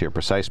Lincoln to your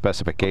precise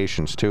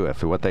specifications too.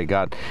 If what they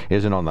got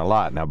isn't on the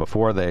lot. Now,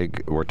 before they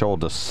were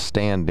told to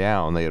stand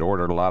down, they had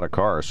ordered a lot of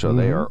cars, so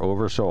they are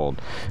oversold.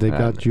 They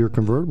got your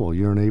convertible.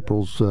 You're in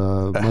April's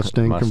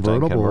Mustang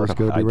convertible. It's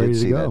going to be ready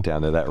to go. I did see that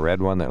down there. That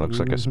red one that looks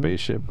like a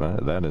spaceship.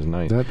 That is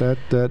nice.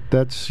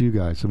 That's you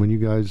guys. When you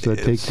guys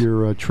take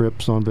your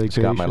trips on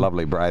vacation. It's got my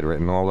lovely bride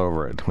written all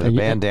over it with a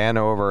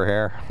bandana over her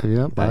hair.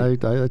 Yep,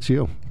 that's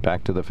you.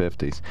 Back to the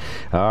 50s.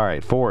 All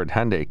right, Ford,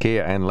 Hyundai,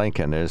 Kia, and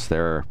Lincoln is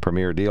their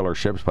premier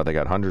dealerships, but they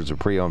got hundreds of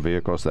pre-owned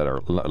vehicles that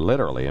are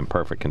literally in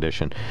perfect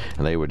condition,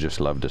 and they would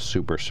just love to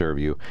super serve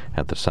you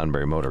at the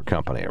Sunbury Motor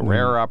Company. A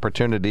rare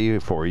opportunity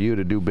for you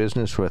to do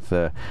business with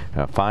a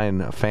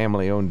fine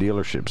family-owned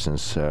dealership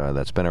since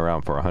that's been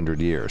around for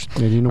 100 years.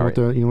 And you know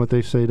what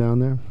they say down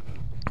there?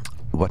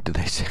 What do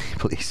they say?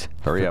 Please,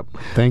 hurry up.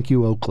 Thank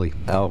you, Oakley.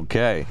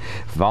 Okay.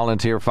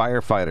 Volunteer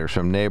firefighters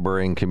from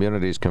neighboring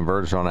communities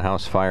converged on a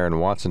house fire in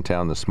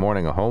Watsontown this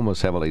morning. A home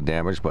was heavily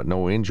damaged, but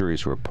no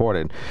injuries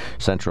reported.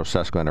 Central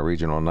Susquehanna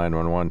Regional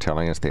 911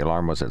 telling us the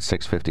alarm was at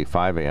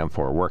 6:55 a.m.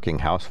 for a working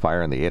house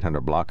fire in the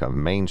 800 block of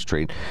Main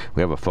Street.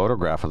 We have a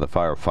photograph of the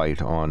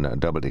firefight on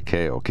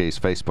WKOK's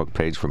Facebook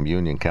page from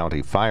Union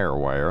County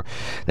Firewire.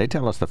 They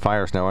tell us the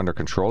fire is now under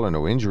control and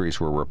no injuries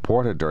were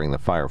reported during the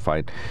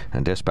firefight.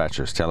 And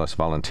dispatchers tell us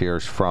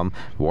volunteers from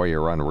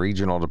Warrior Run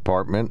Regional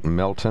Department,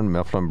 Milton,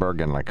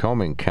 Mifflinburg, and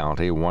Lycoming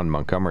County, one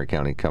Montgomery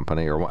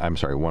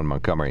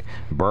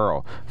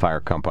Borough Fire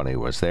Company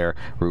was there.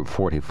 Route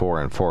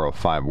 44 and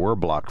 405 were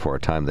blocked for a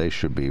time. They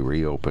should be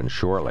reopened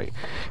shortly.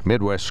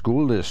 Midwest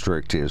School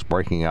District is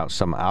breaking out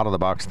some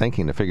out-of-the-box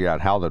thinking to figure out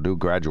how they'll do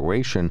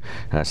graduation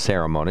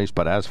ceremonies,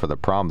 but as for the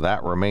prom,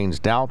 that remains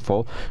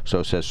doubtful.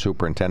 So says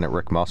Superintendent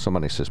Rick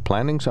Musselman. He says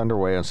planning's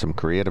underway on some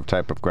creative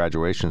type of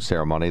graduation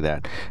ceremony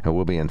that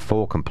will be in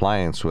full compliance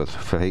with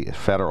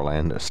federal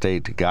federal and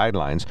state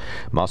guidelines.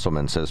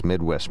 Musselman says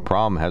Midwest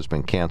prom has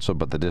been canceled,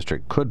 but the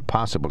district could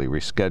possibly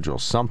reschedule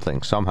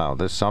something somehow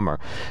this summer.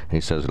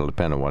 He says it'll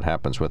depend on what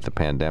happens with the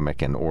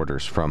pandemic and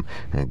orders from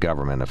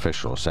government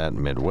officials at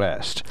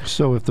Midwest.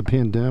 So if the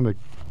pandemic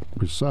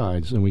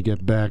resides and we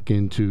get back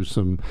into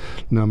some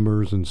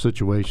numbers and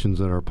situations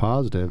that are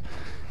positive,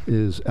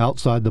 is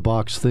outside the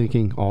box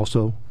thinking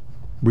also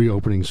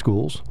reopening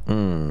schools?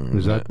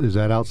 Is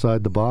that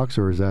outside the box,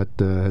 or is that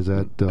has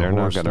that they're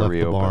horse not going to left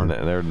reopen? the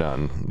barn? They're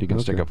done. You can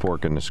stick a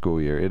fork in the school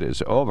year. It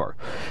is over.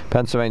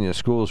 Pennsylvania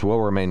schools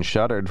will remain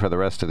shuttered for the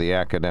rest of the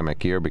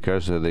academic year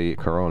because of the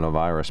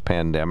coronavirus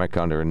pandemic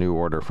under a new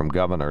order from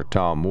Governor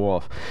Tom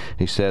Wolf.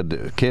 He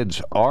said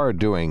kids are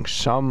doing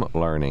some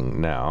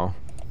learning now.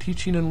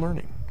 Teaching and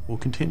learning will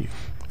continue.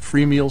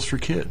 Free meals for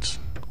kids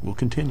will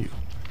continue.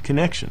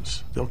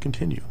 Connections, they'll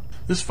continue.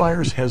 This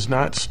virus has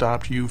not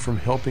stopped you from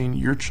helping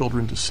your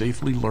children to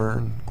safely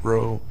learn,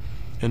 grow,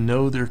 and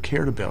know they're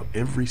cared about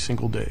every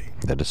single day.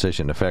 The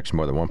decision affects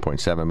more than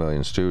 1.7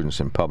 million students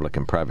in public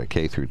and private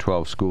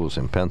K-12 schools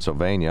in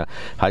Pennsylvania.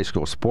 High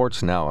school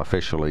sports now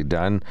officially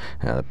done.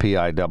 The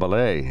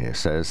PIAA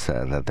says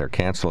that they're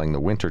canceling the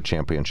winter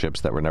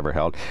championships that were never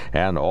held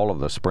and all of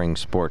the spring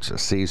sports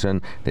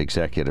season. The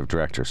executive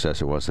director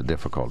says it was a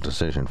difficult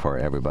decision for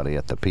everybody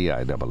at the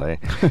PIAA.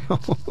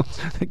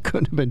 It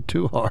couldn't have been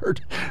too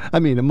hard. I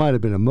mean, it might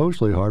have been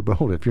emotionally hard, but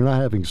hold it, if you're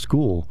not having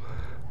school,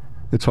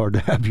 it's hard to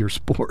have your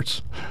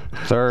sports.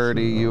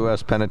 30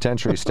 U.S.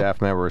 penitentiary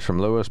staff members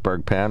from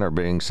Lewisburg Penn are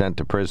being sent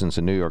to prisons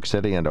in New York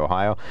City and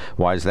Ohio.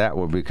 Why is that?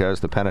 Well, because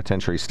the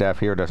penitentiary staff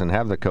here doesn't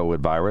have the COVID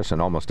virus, and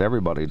almost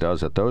everybody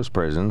does at those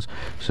prisons.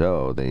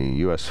 So the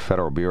U.S.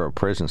 Federal Bureau of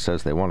Prisons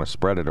says they want to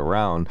spread it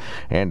around.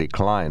 Andy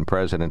Klein,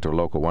 president of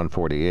Local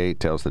 148,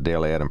 tells the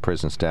Daily Adam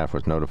prison staff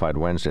was notified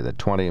Wednesday that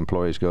 20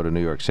 employees go to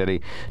New York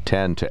City,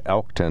 10 to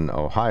Elkton,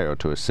 Ohio,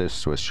 to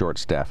assist with short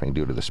staffing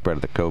due to the spread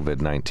of the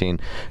COVID-19.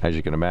 As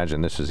you can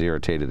imagine, this has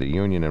irritated the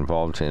union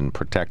involved in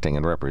protecting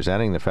and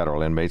representing the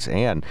federal inmates,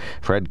 and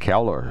Fred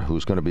Keller,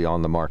 who's going to be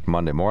on the mark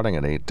Monday morning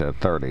at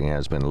 8:30,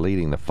 has been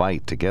leading the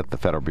fight to get the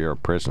Federal Bureau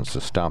of Prisons to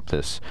stop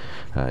this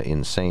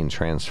insane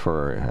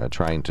transfer,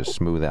 trying to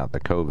smooth out the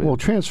COVID. Well,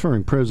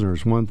 transferring prisoners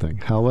is one thing.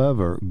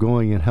 However,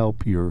 going and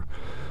help your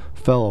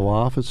fellow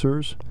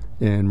officers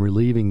and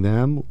relieving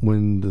them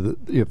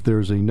if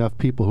there's enough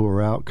people who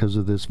are out because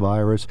of this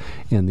virus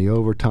and the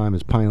overtime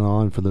is piling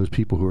on for those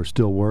people who are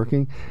still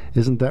working,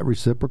 isn't that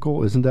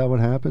reciprocal? Isn't that what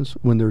happens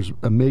when there's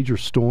a major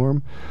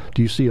storm?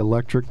 Do you see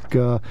electric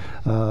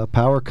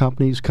power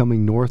companies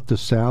coming north to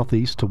south,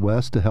 east to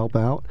west to help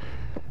out?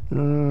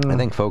 I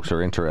think folks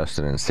are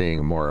interested in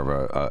seeing more of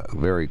a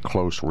very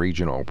close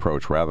regional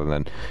approach rather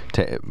than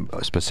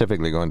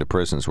specifically going to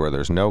prisons where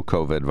there's no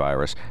COVID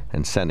virus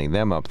and sending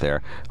them up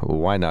there.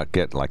 Why not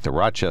get like the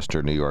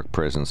Rochester, New York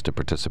prisons to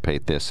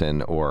participate this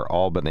in, or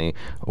Albany,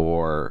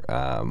 or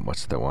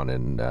what's the one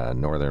in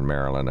northern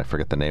Maryland? I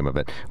forget the name of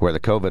it, where the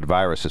COVID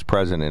virus is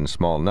present in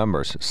small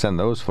numbers. Send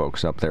those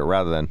folks up there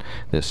rather than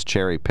this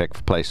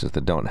cherry-pick places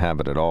that don't have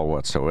it at all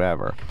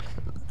whatsoever.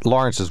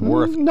 Lawrence is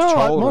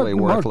totally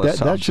worthless.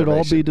 That should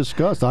all be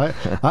discussed.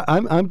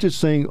 I'm just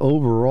saying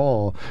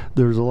overall,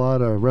 there's a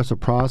lot of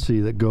reciprocity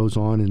that goes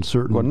on in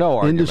certain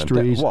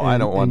industries,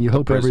 and you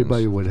hope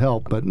everybody would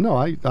help. But no,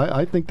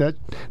 I think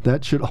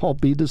that should all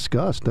be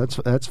discussed.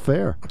 That's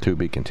fair. To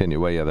be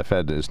continued. Well, yeah, the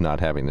Fed is not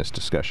having this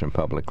discussion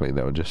publicly,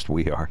 though. Just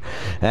we are.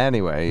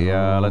 Anyway,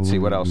 let's see.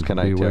 What else can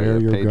I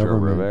tell you? Pedro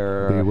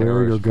Rivera.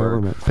 Beware your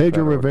government.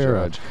 Pedro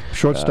Rivera,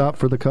 shortstop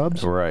for the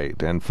Cubs.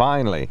 Right. And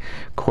finally,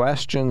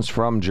 questions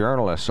from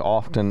journalists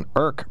often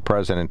irk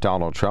President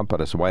Donald Trump at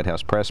his White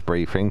House press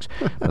briefings.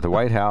 The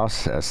White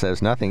House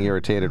says nothing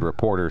irritated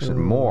reporters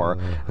more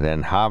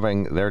than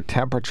having their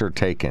temperature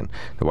taken.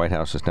 The White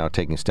House is now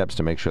taking steps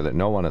to make sure that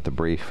no one at the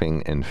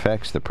briefing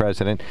infects the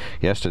president.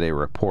 Yesterday,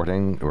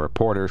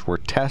 reporters were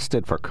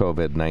tested for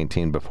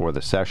COVID-19 before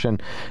the session,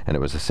 and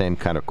it was the same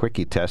kind of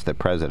quickie test that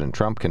President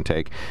Trump can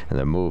take. And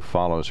the move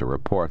follows a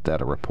report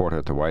that a reporter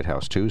at the White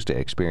House Tuesday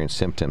experienced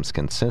symptoms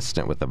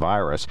consistent with the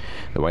virus.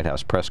 The White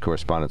House Press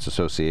Correspondents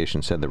Association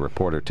said the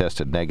reporter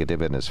tested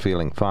negative and is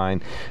feeling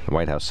fine. The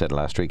White House said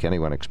last week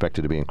anyone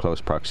expected to be in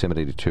close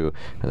proximity to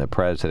the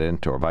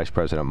president or Vice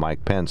President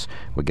Mike Pence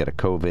would get a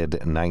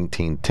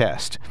COVID-19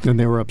 test. And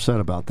they were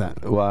upset about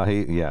that. Well,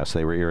 yes,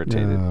 they were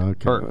irritated.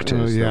 Irked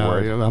is the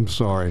word. Yeah, I'm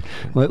sorry.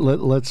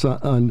 Let's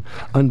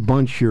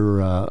unbunch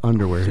your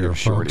underwear here,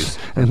 folks,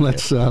 and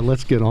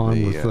let's get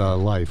on with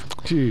life.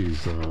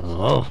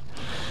 Jeez.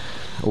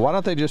 Why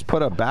don't they just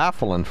put a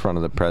baffle in front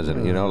of the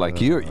president? You know,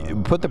 like you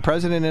put the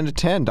president in a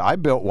tent. I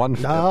built one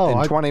in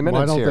 20 minutes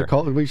why don't here. They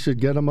call, we should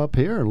get them up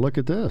here and look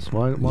at this.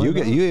 Why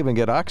you even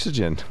get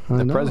oxygen.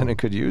 The president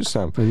could use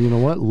some. And you know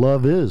what?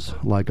 Love is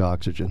like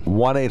oxygen.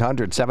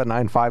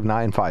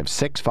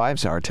 1-800-795-9565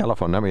 is our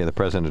telephone number. The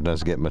president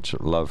doesn't get much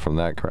love from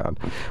that crowd.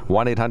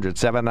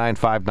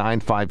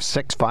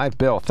 1-800-795-9565.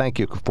 Bill, thank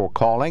you for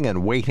calling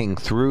and waiting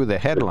through the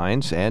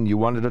headlines. And you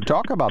wanted to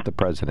talk about the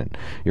president.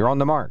 You're on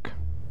the mark.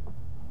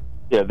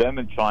 Yeah, them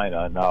in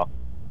China. Now,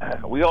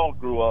 we all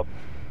grew up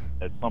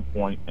at some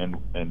point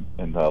in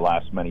the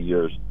last many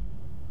years,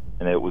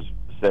 and it was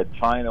said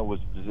China was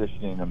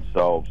positioning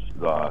themselves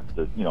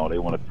they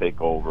want to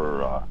take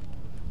over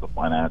the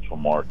financial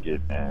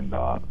market and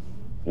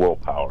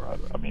world power.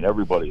 I mean,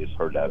 everybody has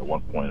heard that at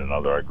one point or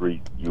another. I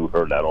agree. You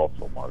heard that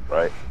also, Mark,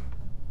 right?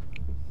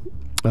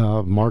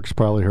 Mark's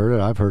probably heard it.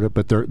 I've heard it,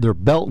 but their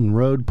Belt and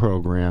Road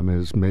program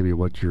is maybe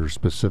what you're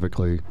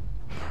specifically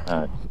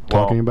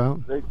talking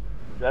about.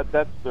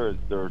 That's their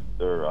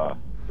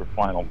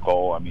final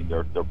goal. I mean,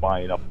 they're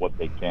buying up what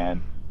they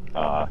can,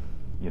 as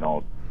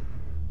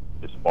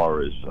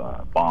far as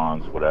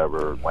bonds,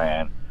 whatever,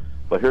 land.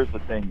 But here's the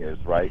thing: is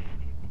right.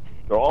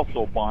 They're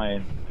also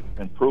buying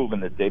and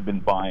proving that they've been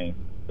buying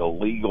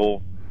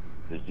illegal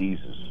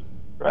diseases,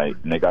 right?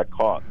 And they got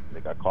caught. They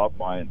got caught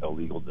buying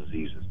illegal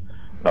diseases.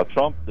 Now,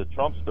 the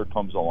Trumpster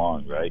comes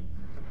along, right?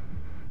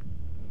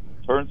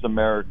 Turns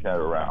America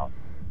around,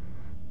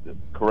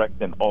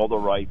 correcting all the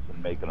rights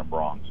and making them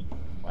wrongs,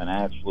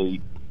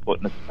 financially,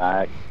 putting us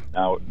back.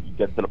 Now you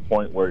get to the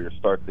point where you're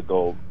starting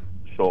to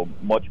show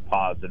much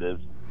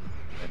positives,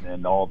 and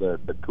then all the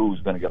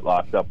coup's going to get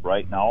locked up,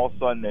 right? Now all of a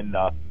sudden,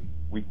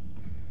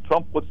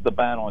 Trump puts the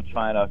ban on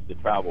China, the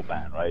travel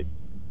ban, right?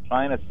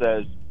 China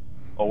says,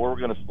 "Oh, we're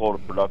going to slow the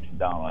production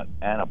down on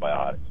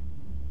antibiotics."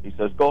 He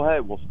says, "Go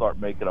ahead, we'll start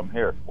making them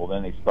here." Well,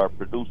 then they start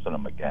producing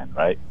them again,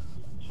 right?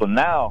 So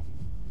now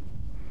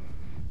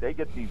they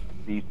get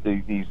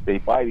they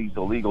buy these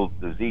illegal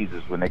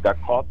diseases. When they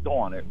got caught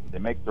doing it, they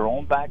make their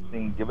own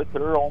vaccine, give it to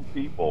their own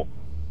people,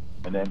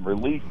 and then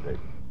release it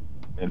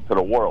into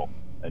the world.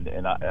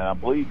 And I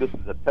believe this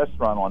is a test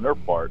run on their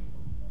part,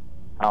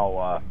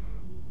 how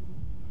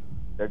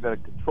they're going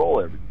to control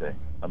everything.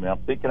 I mean, I'm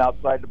thinking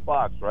outside the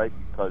box, right?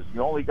 Because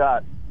you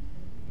got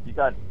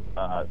the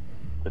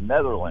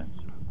Netherlands.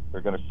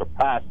 They're going to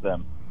surpass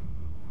them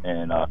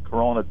in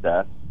corona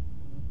deaths.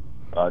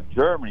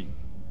 Germany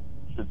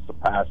should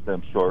surpass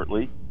them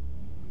shortly,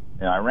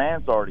 and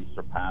Iran's already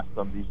surpassed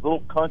them. These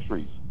little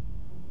countries,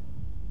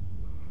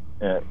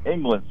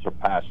 England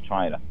surpassed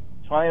China.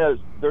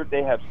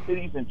 They have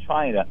cities in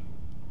China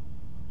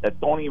that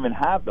don't even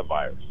have the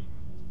virus.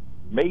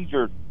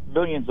 Major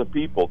millions of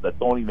people that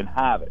don't even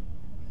have it.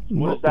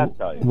 What does that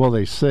tell you? Well,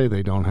 they say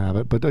they don't have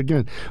it. But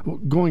again,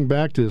 going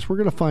back to this, we're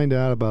going to find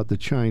out about the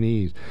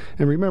Chinese.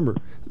 And remember,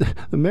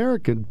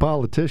 American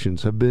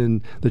politicians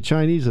the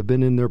Chinese have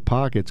been in their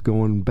pockets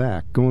going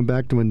back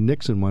to when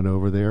Nixon went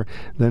over there,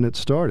 then it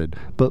started.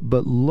 But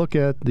look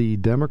at the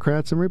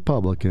Democrats and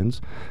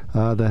Republicans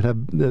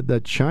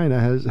that China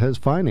has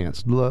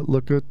financed.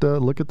 Look at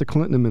the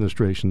Clinton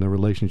administration, their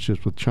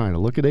relationships with China.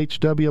 Look at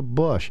H.W.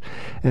 Bush.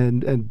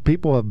 And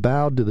people have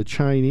bowed to the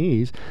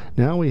Chinese.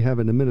 Now we have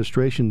an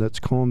administration that's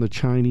calling the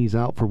Chinese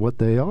out for what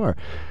they are.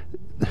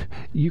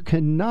 You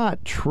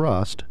cannot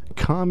trust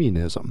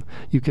communism.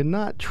 You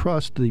cannot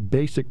trust the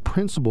basic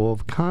principle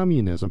of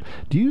communism.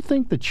 Do you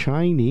think the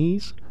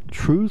Chinese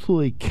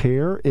truthfully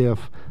care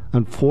if,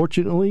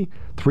 unfortunately,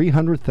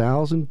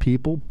 300,000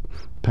 people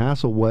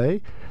pass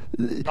away?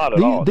 Not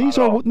at all. These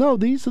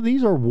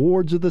are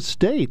wards of the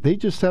state. They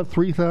just have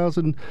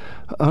 3,000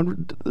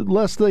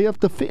 less they have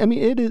to. I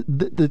mean, it is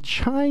the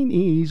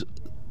Chinese.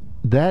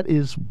 That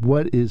is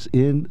what is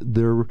in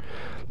their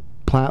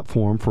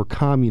platform for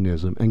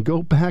communism. And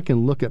go back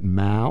and look at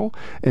Mao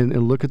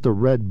and look at the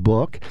Red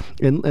Book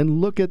and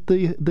look at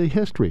the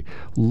history.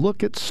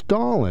 Look at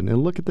Stalin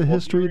and look at the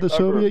history of the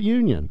Soviet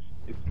Union.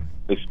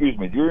 Excuse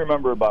me, do you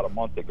remember about a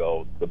month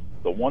ago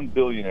the one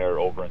billionaire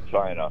over in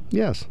China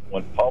Yes.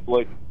 went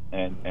public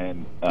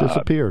and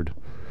disappeared.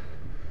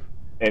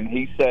 And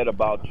he said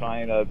about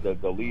China,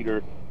 the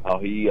leader, how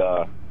he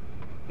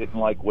didn't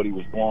like what he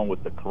was doing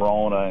with the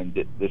corona and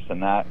this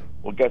and that.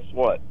 Well, guess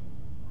what?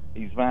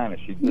 He's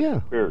vanished. He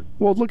disappeared.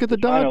 Well, look at the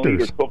China doctors.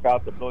 Leader took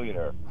out the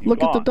billionaire.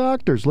 Look at the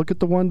doctors. Look at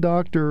the one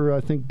doctor,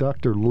 I think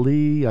Dr.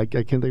 Lee, I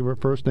can't think of her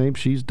first name.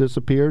 She's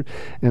disappeared.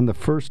 And the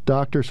first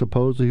doctor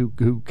supposedly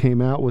who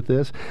came out with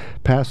this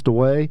passed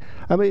away.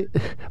 I mean,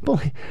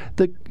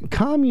 the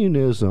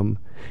communism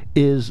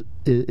is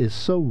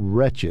so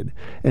wretched.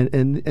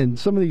 And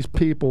some of these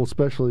people,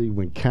 especially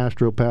when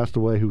Castro passed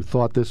away, who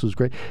thought this was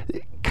great.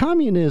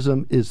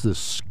 Communism is the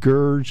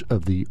scourge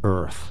of the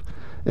earth.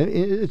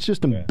 It's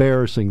just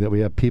embarrassing that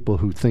we have people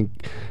who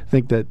think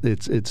that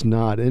it's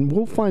not. And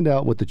we'll find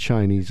out what the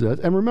Chinese does.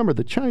 And remember,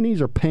 the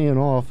Chinese are paying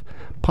off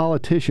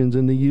politicians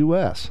in the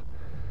U.S.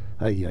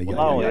 Not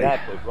only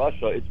that, but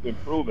Russia, it's been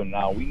proven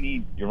now. We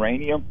need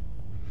uranium.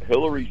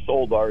 Hillary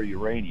sold our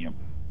uranium,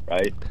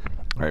 right?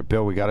 All right,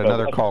 Bill, we got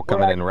another call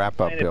coming in. Wrap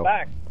up, Bill.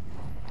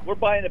 We're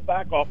buying it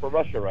back off of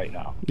Russia right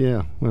now.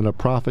 Yeah, and a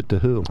profit to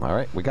who? All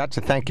right, we got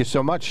to thank you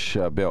so much,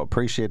 Bill.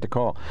 Appreciate the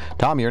call.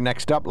 Tom, you're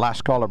next up.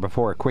 Last caller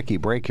before a quickie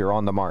break. You're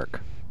on the mark.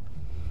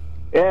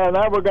 Yeah,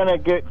 now we're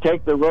going to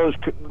take the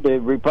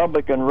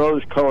Republican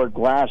rose-colored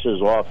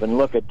glasses off and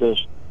look at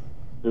this,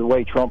 the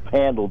way Trump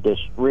handled this,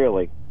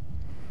 really.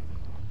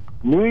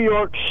 New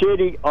York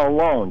City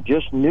alone,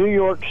 just New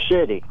York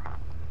City,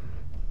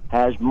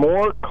 has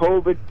more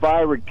COVID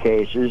virus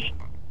cases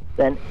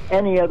than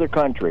any other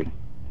country.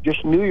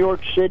 Just New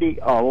York City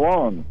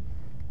alone.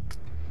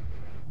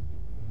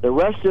 The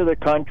rest of the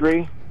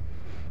country,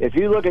 if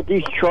you look at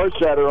these charts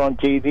that are on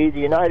TV, the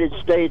United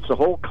States, the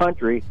whole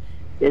country,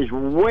 is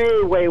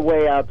way, way,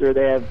 way out there.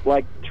 They have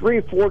like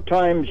 3-4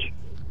 times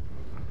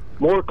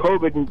more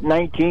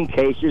COVID-19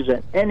 cases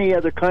than any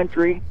other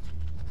country,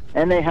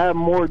 and they have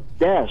more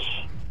deaths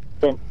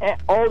than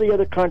all the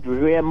other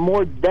countries. We have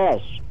more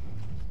deaths.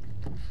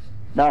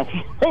 Now, if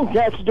you think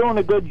that's doing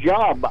a good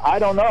job, I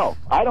don't know.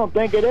 I don't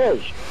think it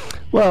is.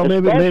 Well,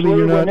 maybe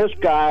you're not. This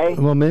guy,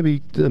 well, maybe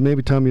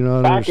Tom, you're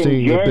not back in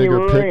understanding the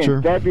bigger January picture.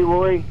 and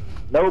February,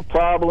 no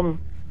problem.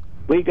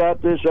 We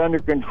got this under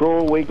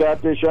control.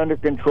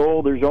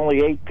 There's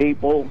only 8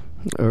 people.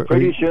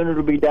 Pretty soon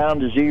it'll be down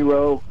to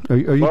 0. Are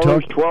you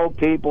there's 12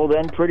 people.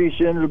 Then pretty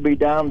soon it'll be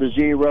down to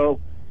 0.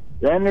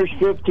 Then there's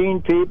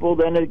 15 people.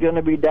 Then it's going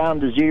to be down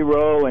to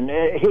 0. And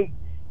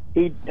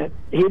he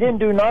didn't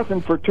do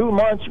nothing for 2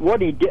 months.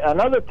 What he did,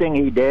 another thing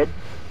he did,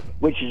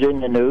 which is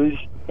in the news,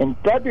 in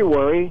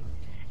February,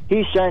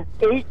 he sent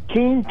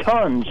 18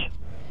 tons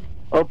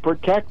of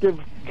protective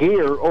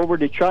gear over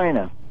to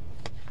China.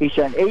 He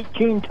sent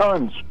 18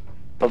 tons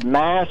of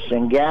masks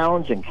and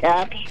gowns and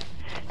caps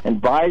and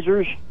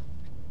visors.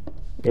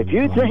 If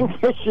you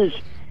think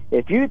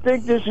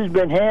this has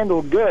been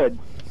handled good,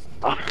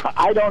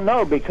 I don't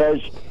know, because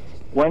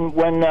when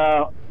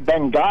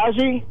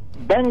Benghazi,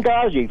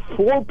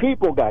 4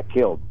 people got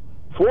killed.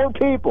 4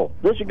 people.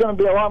 This is going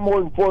to be a lot more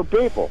than 4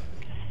 people.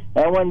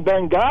 And when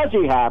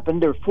Benghazi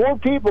happened, there 4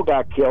 people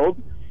got killed,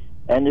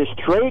 and this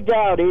Trey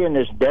Gowdy and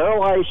this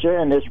Darrell Issa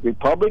and this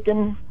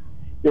Republican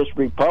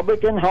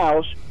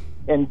House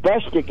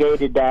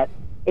investigated that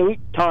 8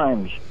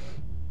 times.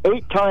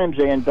 8 times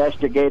they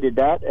investigated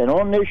that, and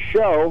on this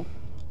show,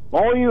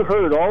 all you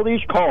heard, all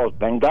these calls,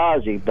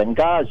 Benghazi,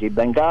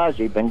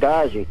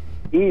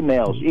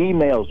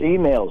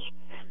 emails.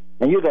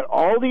 And you got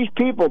all these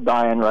people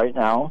dying right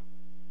now.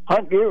 I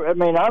don't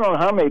know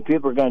how many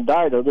people are going to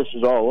die, though this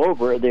is all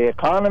over. The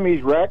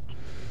economy's wrecked.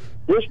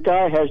 This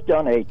guy has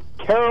done a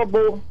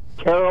terrible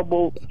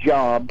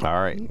job.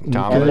 All right,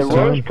 Tom. And the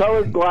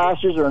rose-colored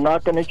glasses are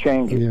not going to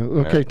change it. Yeah.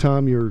 Okay,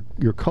 Tom, your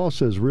call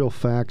says real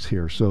facts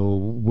here. So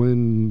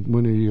when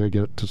are you going to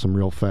get to some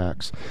real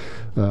facts?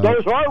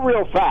 Those are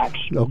real facts.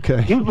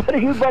 Okay. You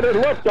better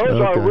look. Those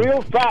are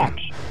real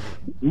facts.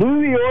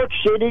 New York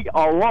City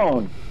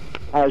alone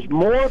has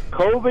more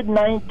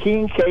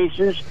COVID-19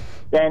 cases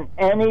than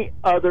any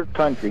other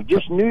country.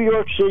 Just New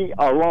York City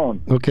alone.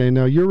 Okay,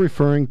 now you're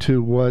referring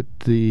to what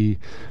the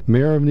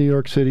mayor of New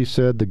York City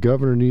said, the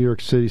governor of New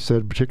York City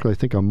said, particularly I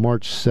think on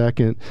March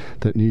 2nd,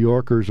 that New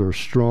Yorkers are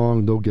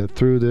strong, they'll get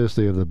through this,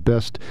 they have the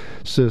best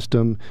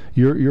system.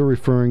 You're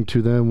referring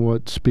to then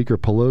what Speaker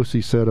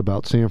Pelosi said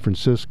about San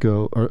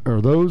Francisco.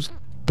 Are those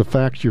the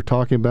facts you're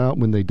talking about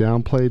when they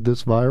downplayed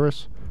this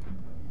virus?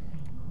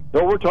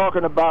 No, we're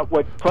talking about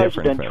what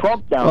President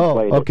Trump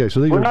downplayed. Oh, okay.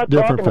 So these we're are not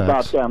different talking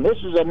facts. about them. This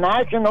is a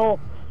national.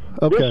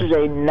 Okay. This is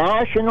a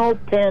national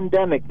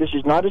pandemic. This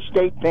is not a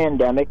state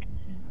pandemic.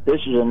 This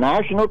is a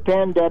national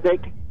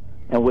pandemic,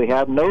 and we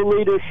have no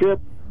leadership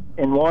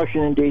in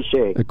Washington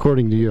D.C.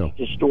 According to you,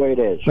 just the way it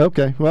is.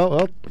 Okay.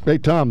 Well, hey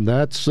Tom,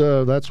 that's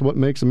what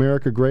makes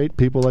America great.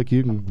 People like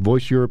you can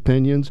voice your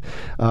opinions.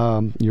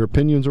 Your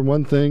opinions are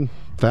one thing.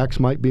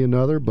 Facts might be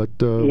another, but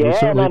we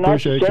certainly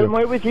appreciate you. Yeah, same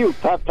way with you.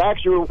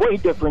 Facts are a way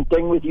different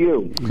thing with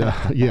you.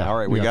 Yeah. All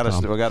right, we got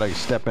to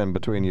step in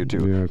between you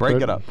two. Yeah,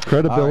 Break it up.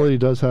 Credibility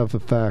does have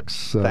the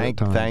facts. Thank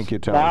you, Tom. Thanks.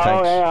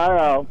 I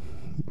know.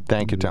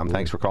 Thank you, Tom.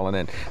 Thanks for calling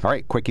in. All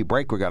right, quickie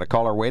break. We got a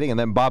caller waiting, and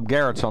then Bob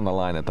Garrett's on the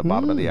line at the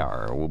bottom of the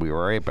hour. We'll be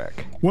right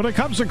back. When it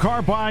comes to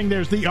car buying,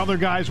 there's the other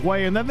guy's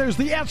way, and then there's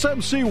the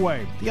SMC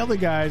way. The other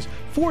guys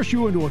force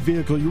you into a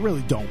vehicle you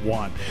really don't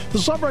want. The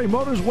Sunbury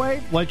Motors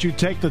way lets you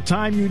take the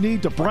time you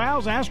need to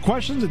browse, ask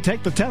questions, and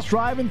take the test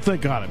drive and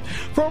think on it.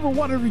 For over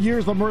 100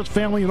 years, the Mertz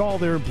family and all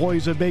their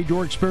employees have made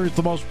your experience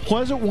the most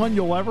pleasant one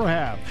you'll ever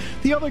have.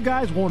 The other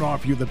guys won't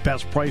offer you the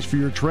best price for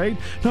your trade,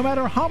 no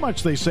matter how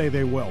much they say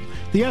they will.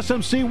 The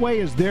SMC way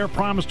is their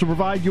promise to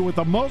provide you with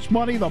the most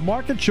money the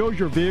market shows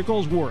your vehicle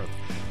is worth.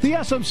 The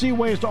SMC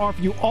way is to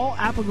offer you all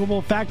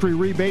applicable factory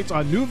rebates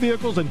on new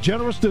vehicles and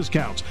generous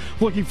discounts.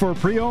 Looking for a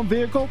pre-owned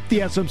vehicle? The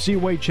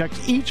SMC way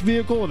checks each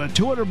vehicle in a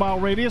 200-mile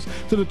radius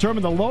to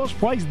determine the lowest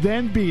price,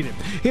 then beat it.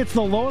 It's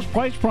the lowest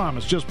price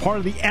promise, just part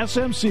of the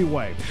SMC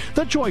way.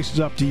 The choice is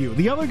up to you,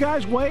 the other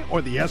guy's way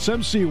or the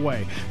SMC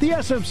way. The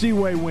SMC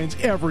way wins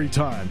every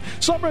time.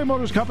 Sunbury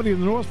Motors Company in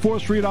the North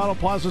 4th Street Auto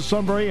Plaza,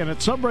 Sunbury, and at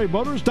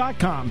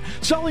sunburymotors.com.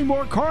 Selling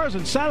more cars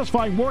and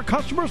satisfying more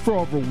customers for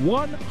over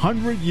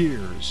 100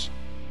 years.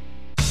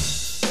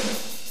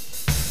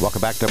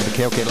 Welcome back to the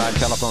KOK Live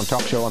Telephone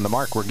Talk Show on the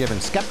Mark. We're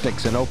giving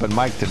skeptics an open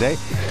mic today.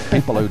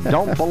 People who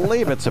don't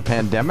believe it's a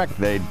pandemic,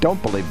 they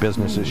don't believe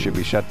businesses should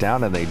be shut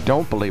down, and they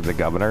don't believe the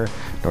governor,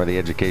 nor the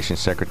education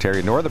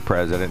secretary, nor the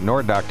president,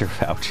 nor Dr.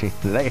 Fauci.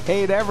 They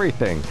hate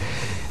everything.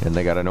 and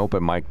they got an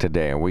open mic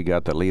today, and we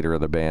got the leader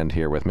of the band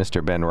here with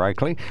Mr. Ben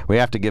Reichley. We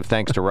have to give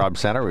thanks to Rob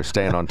Center, who's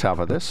staying on top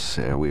of this.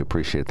 We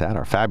appreciate that,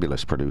 our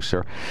fabulous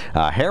producer.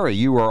 Harry,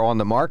 you are on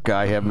the mark.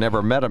 I have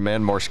never met a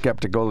man more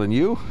skeptical than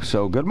you,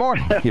 so good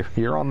morning.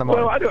 You're on the mark.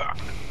 Well,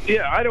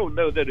 I don't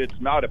know that it's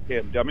not a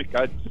pandemic.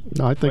 I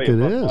think it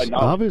is,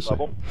 obviously.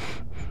 Level.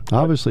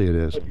 Obviously it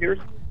is. But here's,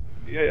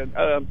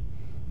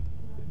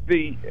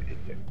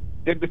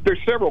 there's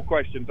several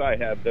questions I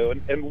have, though,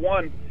 and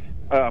one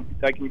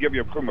I can give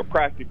you from a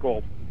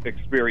practical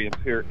experience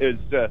here is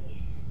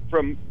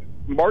from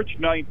March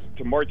 9th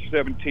to March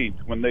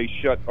 17th, when they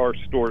shut our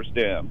stores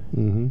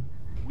down,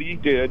 we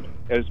did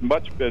as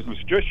much business,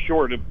 just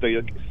short of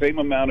the same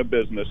amount of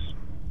business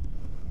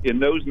in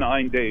those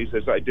 9 days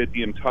as I did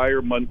the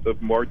entire month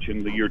of March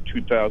in the year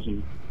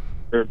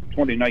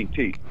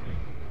 2019.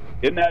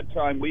 In that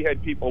time, we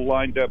had people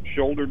lined up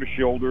shoulder to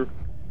shoulder,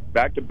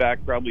 back to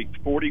back, probably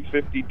 40,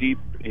 50 deep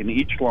in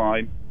each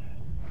line,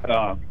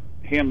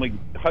 handling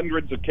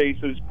hundreds of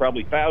cases,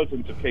 probably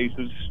thousands of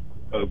cases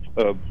of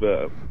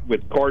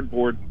with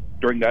cardboard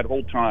during that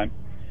whole time,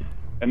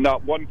 and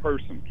not one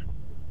person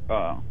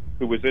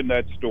who was in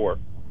that store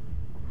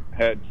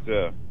has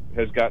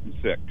gotten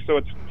sick. So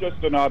it's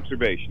just an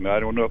observation. I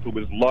don't know if it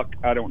was luck.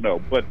 I don't know,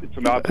 but it's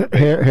an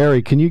observation.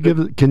 Harry, can you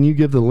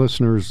give the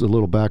listeners a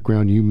little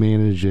background? You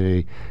manage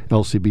a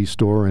LCB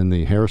store in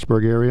the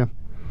Harrisburg area.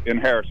 In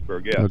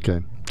Harrisburg, yes.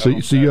 Okay. So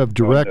you have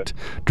direct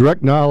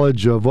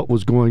knowledge of what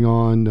was going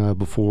on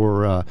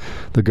before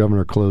the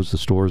governor closed the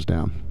stores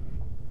down.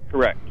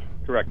 Correct.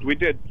 We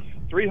did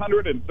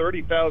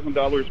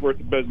 $330,000 worth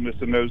of business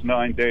in those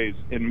 9 days.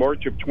 In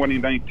March of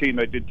 2019,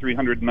 I did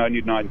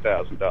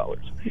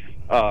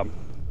 $399,000.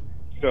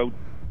 So,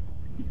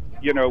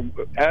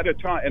 at a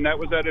time, and that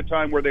was at a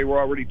time where they were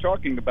already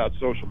talking about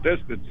social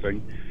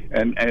distancing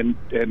and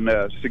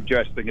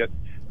suggesting it.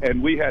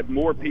 And we had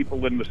more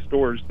people in the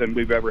stores than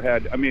we've ever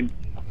had. I mean,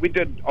 we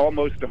did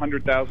almost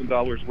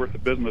 $100,000 worth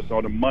of business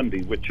on a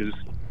Monday, which is,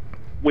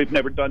 we've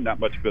never done that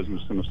much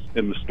business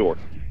in the store.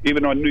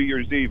 Even on New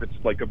Year's Eve, it's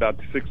like about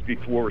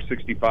 64 or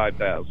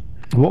 65,000.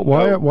 Well,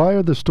 why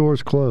are the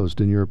stores closed,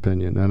 in your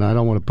opinion? And I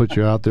don't want to put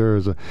you out there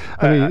as a.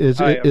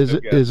 Is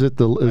it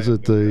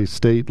the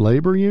state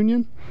labor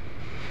union?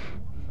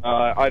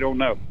 I don't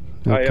know.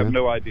 Okay. I have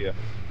no idea.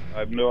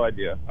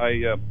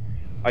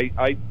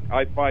 I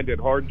find it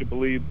hard to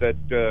believe that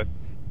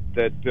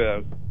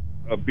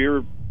a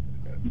beer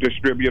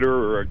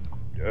distributor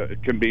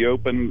can be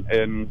open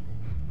and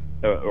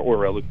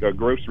or a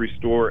grocery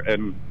store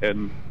and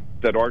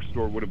that our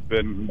store would have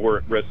been more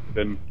at risk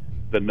than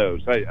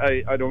those.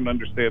 I don't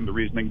understand the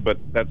reasoning, but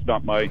that's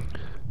not my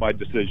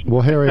decision.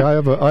 Well, Harry, I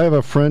have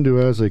a friend who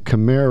has a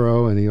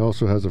Camaro, and he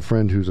also has a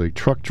friend who's a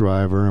truck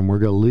driver, and we're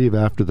going to leave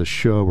after the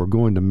show. We're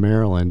going to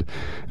Maryland,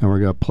 and we're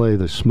going to play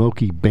the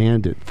Smokey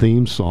Bandit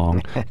theme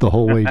song the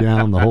whole way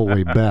down, the whole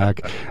way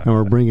back, and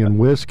we're bringing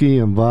whiskey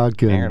and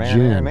vodka and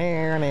gin.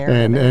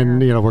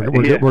 And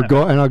we're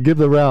going, and I'll give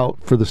the route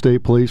for the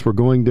state police. We're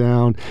going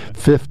down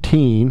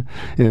 15,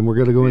 and we're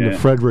going to go into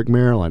Frederick,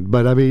 Maryland.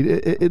 But I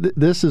mean,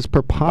 this is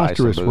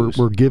preposterous.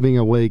 We're giving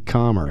away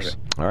commerce.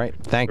 All right.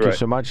 Thank you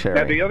so much, Harry.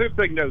 Now, the other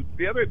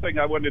thing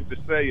I wanted to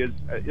say is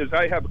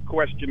I have a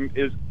question: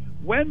 is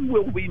when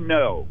will we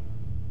know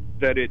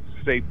that it's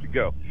safe to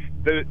go?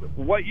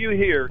 What you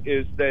hear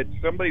is that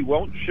somebody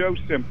won't show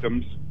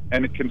symptoms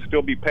and it can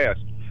still be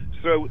passed.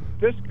 So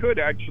this could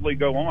actually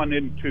go on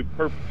into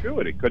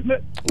perpetuity, couldn't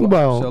it?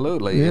 Well,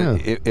 absolutely. Yeah.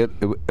 It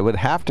would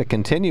have to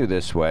continue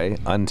this way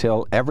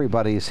until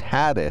everybody's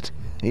had it.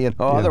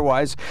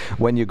 Otherwise,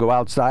 when you go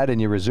outside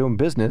and you resume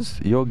business,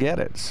 you'll get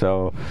it.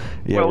 So,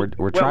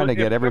 we're trying to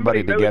get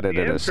everybody to get it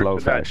in a slow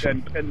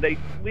fashion. And they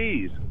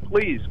please,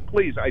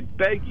 I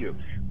beg you,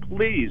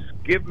 please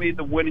give me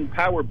the winning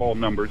Powerball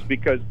numbers,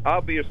 because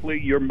obviously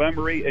your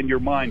memory and your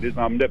mind is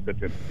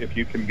omnipotent if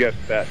you can guess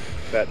that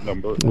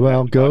number.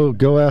 Well,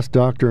 go ask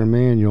Dr.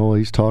 Emanuel.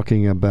 He's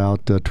talking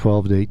about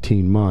 12 to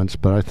 18 months,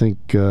 but I think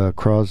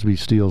Crosby,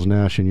 Stills,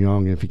 Nash &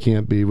 Young, if you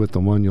can't be with the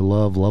one you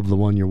love the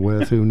one you're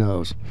with, who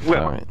knows?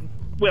 Well,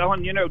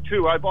 and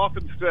too, I've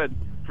often said,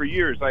 for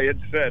years I had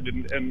said,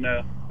 and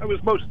I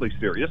was mostly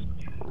serious,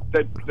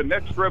 that the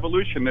next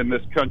revolution in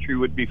this country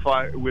would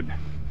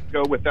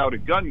go without a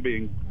gun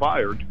being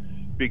fired,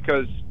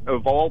 because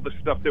of all the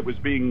stuff that was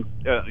being,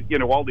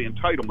 all the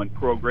entitlement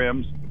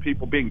programs,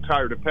 people being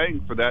tired of paying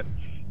for that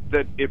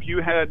if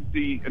you had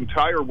the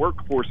entire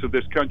workforce of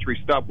this country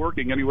stop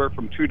working anywhere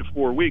from 2 to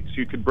 4 weeks,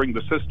 you could bring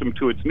the system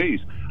to its knees.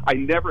 I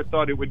never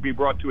thought it would be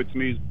brought to its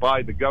knees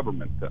by the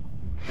government, though.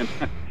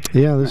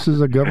 Yeah, this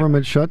is a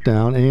government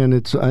shutdown, and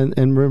it's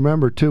and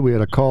remember too, we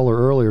had a caller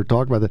earlier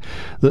talk about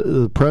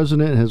the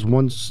president has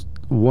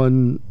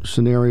one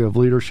scenario of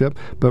leadership,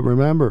 but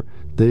remember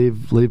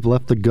they've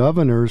left the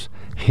governors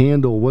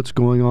handle what's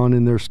going on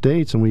in their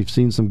states, and we've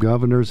seen some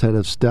governors that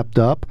have stepped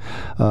up,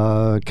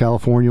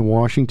 California,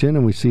 Washington,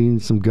 and we've seen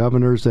some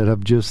governors that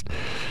have just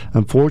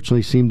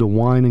unfortunately seemed to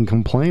whine and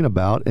complain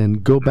about,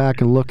 and go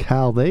back and look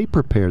how they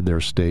prepared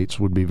their states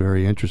would be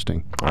very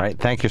interesting. All right.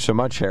 Thank you so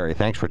much, Harry.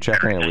 Thanks for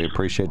checking in. We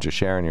appreciate you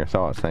sharing your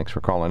thoughts. Thanks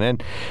for calling in.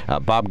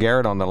 Bob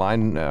Garrett on the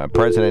line,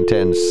 President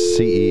and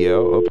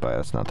CEO. Oh,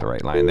 that's not the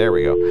right line. There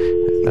we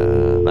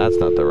go. That's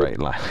not the right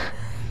line.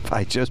 If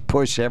I just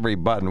push every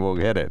button, we'll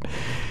hit it.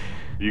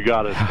 You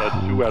got it.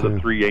 2 out of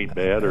 3 ain't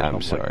bad, or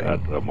I'm something sorry.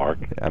 like that, Mark.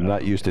 I'm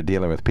not used to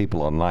dealing with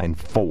people on line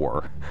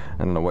 4.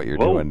 I don't know what you're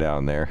doing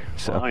down there.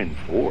 So. Line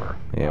 4.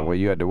 Yeah, well,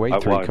 you had to wait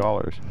 3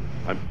 callers.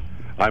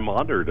 I'm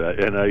honored,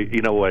 and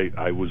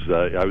I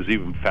was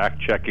even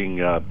fact checking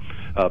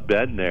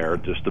Ben there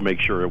just to make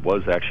sure it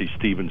was actually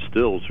Stephen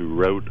Stills who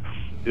wrote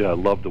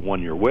 "Love the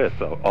One You're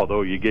With."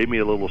 Although you gave me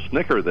a little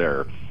snicker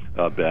there,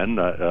 Ben,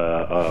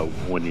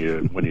 when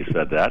you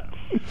said that.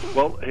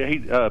 Well, hey,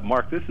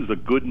 Mark, this is a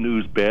good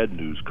news, bad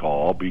news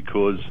call,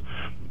 because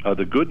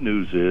the good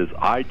news is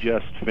I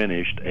just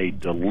finished a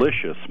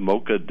delicious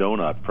mocha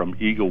donut from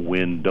Eagle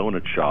Wind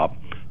Donut Shop.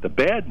 The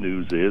bad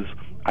news is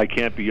I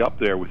can't be up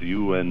there with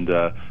you and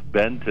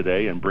Ben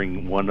today and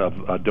bring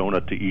a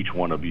donut to each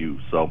one of you.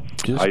 So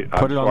I'm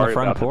put it on the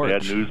front porch. The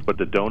bad news, but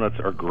the donuts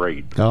are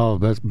great. Oh,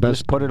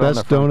 best put it on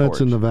the front donuts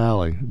porch. In the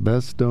valley.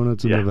 Best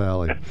donuts in the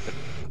valley.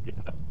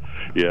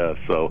 Yeah.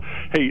 So,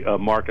 hey,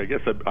 Mark, I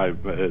guess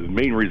the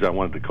main reason I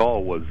wanted to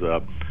call was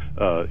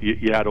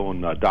you had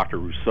on Dr.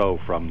 Rousseau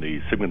from the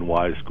Sigmund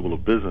Wise School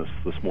of Business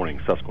this morning,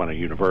 Susquehanna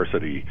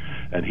University,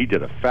 and he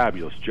did a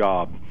fabulous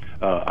job.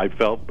 I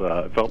felt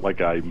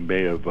like I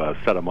may have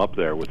set him up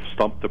there with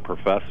Stump the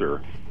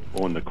Professor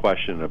on the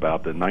question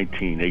about the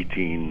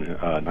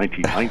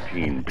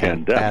 1919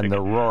 pandemic and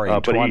the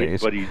Roaring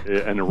 20s,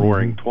 and the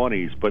Roaring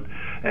 20s. But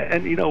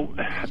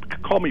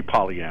call me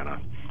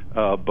Pollyanna.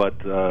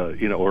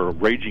 Or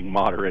raging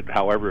moderate,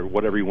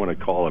 whatever you want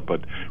to call it.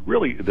 But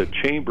really, the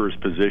Chamber's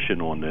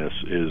position on this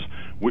is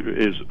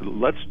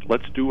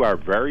let's do our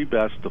very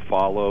best to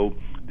follow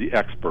the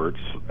experts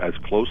as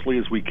closely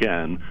as we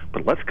can,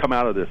 but let's come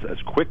out of this as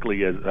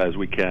quickly as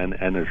we can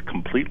and as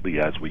completely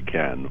as we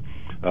can.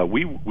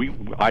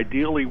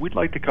 Ideally, we'd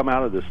like to come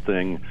out of this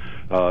thing,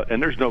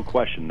 and there's no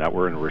question that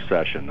we're in a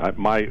recession.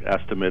 My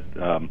estimate,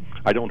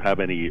 I don't have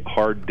any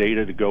hard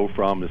data to go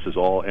from. This is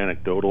all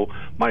anecdotal.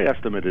 My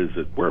estimate is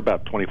that we're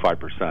about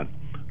 25%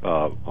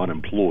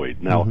 unemployed.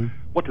 Now,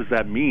 what does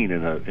that mean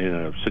in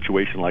a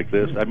situation like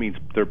this? That means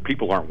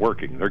people aren't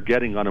working. They're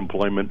getting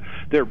unemployment.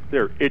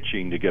 They're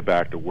itching to get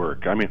back to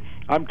work. I mean,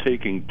 I'm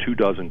taking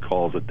 24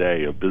 calls a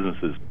day of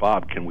businesses.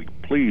 Bob, can we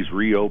please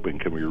reopen?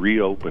 Can we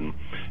reopen?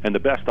 And the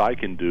best I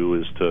can do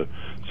is to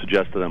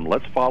suggest to them,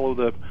 let's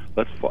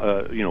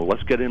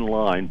get in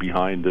line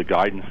behind the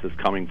guidance that's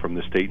coming from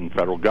the state and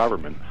federal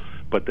government.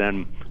 But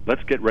then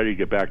let's get ready to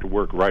get back to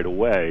work right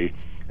away.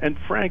 And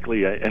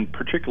frankly, and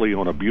particularly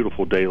on a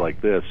beautiful day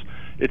like this,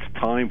 it's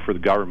time for the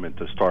government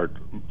to start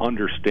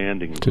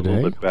understanding a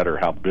little bit better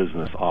how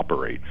business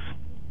operates.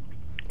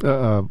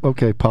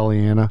 Okay,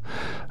 Pollyanna.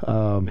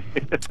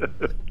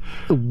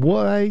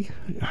 Why?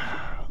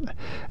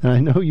 And I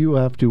know you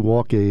have to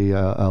walk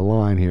a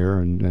line here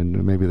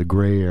and maybe the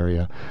gray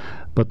area,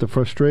 but the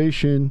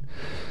frustration,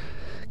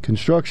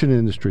 construction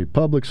industry,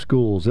 public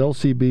schools,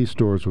 LCB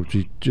stores, which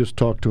you just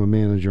talked to a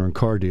manager in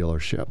car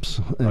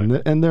dealerships,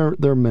 and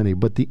there are many,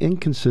 but the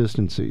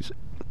inconsistencies.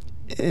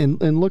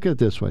 And look at it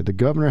this way. The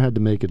governor had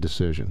to make a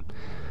decision.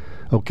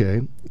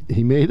 Okay,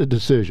 he made a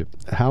decision.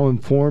 How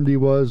informed he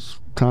was,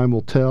 time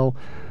will tell.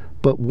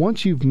 But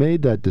once you've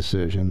made that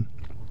decision,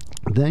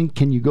 then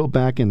can you go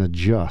back and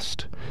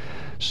adjust?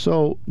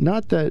 So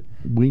not that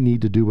we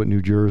need to do what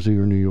New Jersey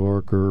or New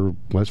York or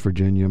West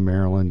Virginia,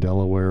 Maryland,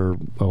 Delaware,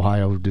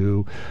 Ohio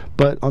do,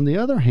 but on the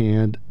other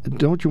hand,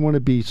 don't you want to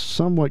be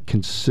somewhat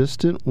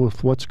consistent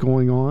with what's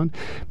going on?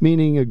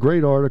 Meaning a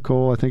great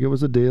article, I think it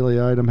was a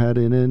Daily Item, had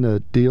in a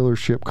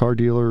dealership, car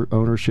dealer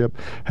ownership,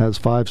 has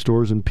 5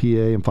 stores in PA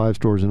and 5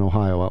 stores in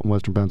Ohio out in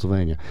Western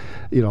Pennsylvania.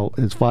 You know,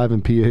 it's 5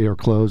 in PA are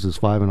closed, it's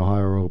 5 in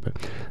Ohio are open.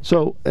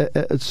 So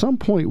at some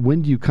point,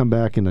 when do you come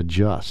back and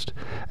adjust?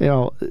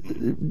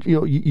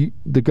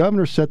 The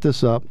governor set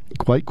this up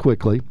quite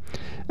quickly.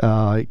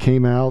 It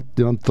came out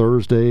on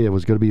Thursday. It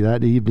was going to be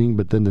that evening,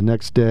 but then the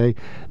next day.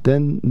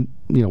 Then,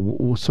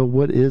 so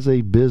what is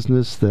a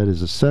business that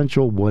is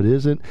essential? What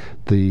isn't?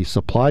 The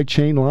supply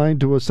chain line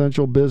to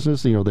essential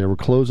business, they were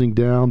closing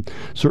down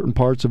certain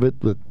parts of it,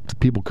 but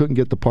people couldn't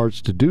get the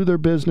parts to do their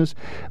business.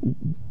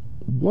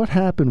 What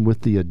happened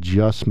with the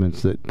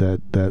adjustments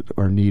that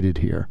are needed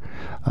here?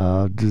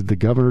 Did the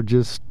governor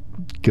just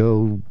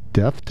go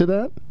deaf to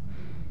that?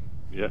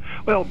 Yeah.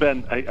 Well,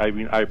 Ben,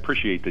 I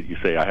appreciate that you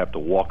say I have to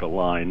walk a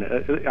line.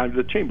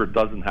 The Chamber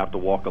doesn't have to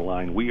walk a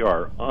line. We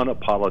are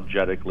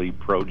unapologetically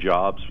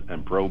pro-jobs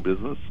and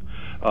pro-business.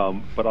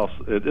 But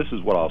this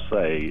is what I'll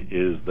say,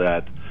 is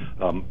that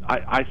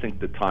I think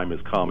the time has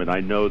come, and I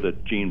know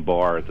that Gene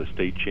Barr at the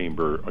State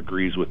Chamber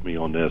agrees with me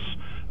on this.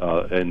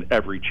 and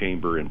every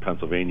chamber in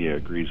Pennsylvania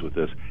agrees with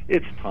this,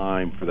 it's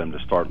time for them to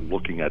start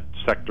looking at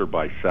sector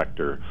by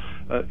sector.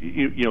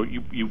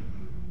 You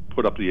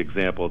put up the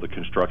example of the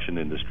construction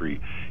industry.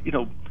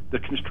 The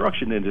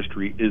construction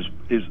industry is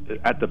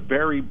at the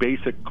very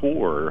basic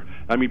core.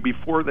 I mean,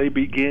 before they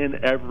begin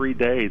every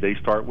day, they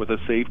start with a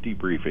safety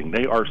briefing.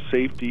 They are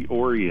safety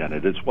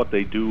oriented. It's what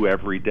they do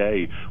every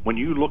day. When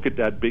you look at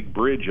that big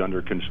bridge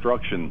under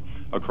construction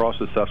across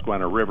the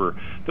Susquehanna River,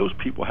 those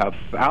people have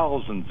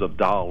thousands of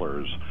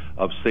dollars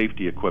of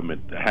safety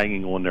equipment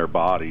hanging on their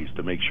bodies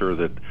to make sure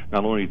that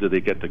not only do they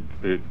get to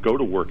go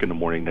to work in the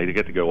morning, they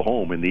get to go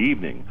home in the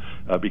evening,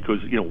 because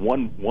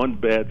one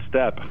bad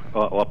step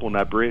up on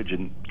that bridge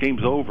and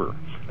game's over.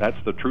 That's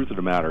the truth of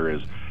the matter.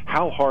 Is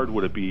how hard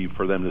would it be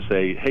for them to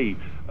say, hey,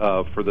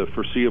 for the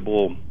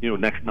foreseeable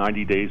next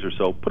 90 days or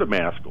so, put a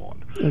mask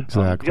on.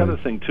 Exactly. The other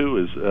thing too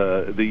is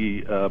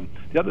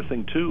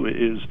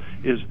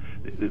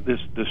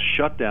this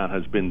shutdown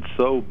has been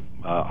so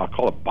I'll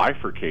call it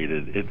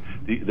bifurcated.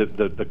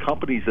 The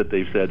companies that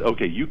they've said,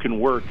 okay, you can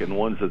work, and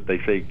ones that they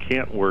say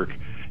can't work,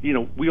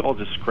 we all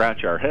just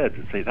scratch our heads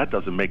and say that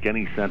doesn't make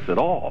any sense at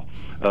all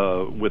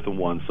with the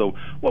ones. So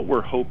what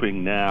we're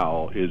hoping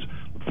now is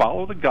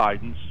follow the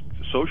guidance,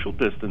 social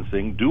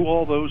distancing, do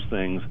all those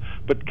things,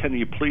 but can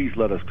you please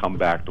let us come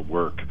back to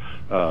work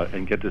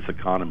and get this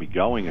economy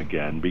going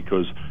again?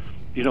 Because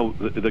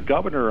the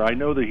governor, I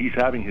know that he's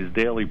having his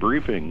daily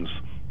briefings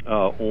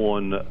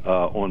on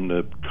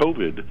the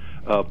COVID,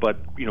 but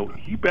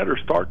he better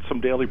start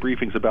some daily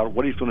briefings about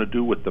what he's going to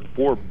do with the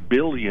 $4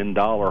 billion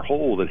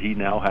hole that he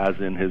now has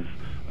in his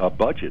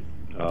budget.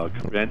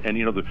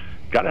 And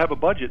got to have a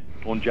budget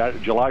on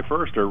July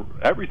 1st, or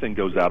everything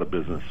goes out of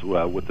business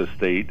with the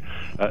state.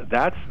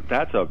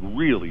 That's a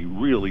really,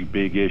 really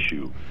big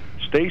issue.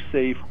 Stay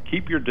safe,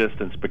 keep your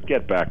distance, but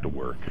get back to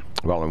work.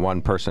 Well, and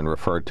one person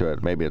referred to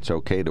it, maybe it's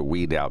okay to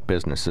weed out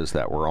businesses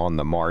that were on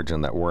the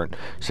margin, that weren't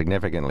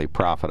significantly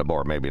profitable,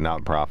 or maybe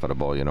not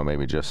profitable,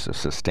 maybe just a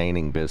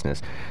sustaining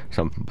business.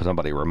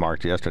 Somebody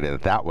remarked yesterday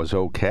that was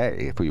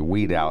okay if we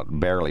weed out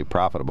barely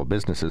profitable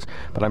businesses,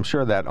 but I'm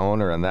sure that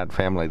owner and that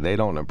family, they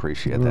don't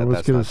appreciate that. I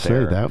was going to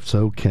say, that's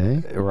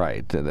okay.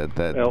 Right,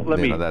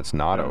 that's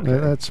not okay.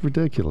 That's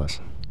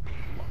ridiculous.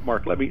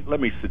 Mark, let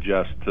me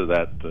suggest to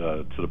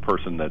the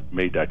person that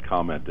made that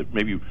comment that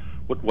maybe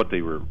what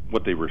they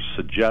were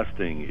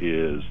suggesting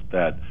is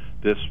that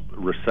this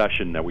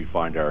recession that we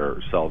find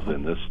ourselves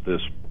in,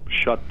 this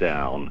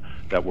shutdown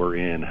that we're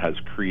in, has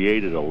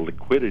created a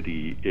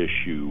liquidity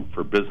issue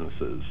for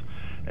businesses.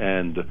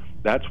 And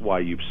that's why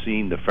you've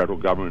seen the federal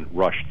government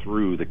rush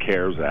through the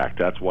CARES Act.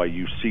 That's why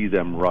you see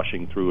them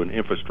rushing through an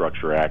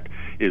Infrastructure Act.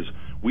 Is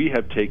we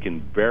have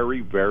taken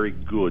very, very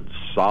good,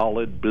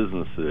 solid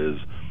businesses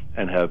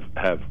and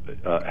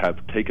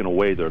have taken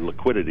away their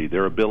liquidity,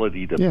 their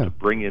ability to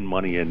bring in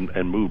money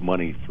and move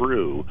money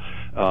through.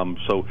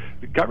 So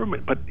the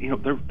government, but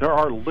there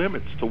are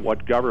limits to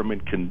what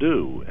government can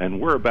do,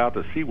 and we're about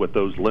to see what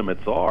those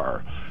limits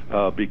are,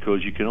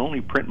 because you can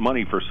only print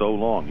money for so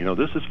long.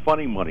 This is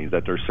funny money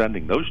that they're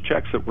sending. Those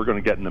checks that we're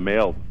going to get in the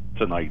mail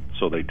tonight,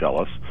 so they tell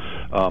us,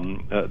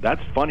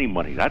 that's funny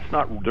money. That's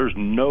not. There's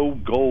no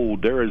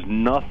gold. There is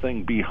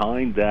nothing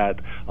behind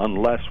that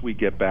unless we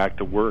get back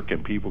to work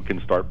and people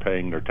can start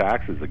paying their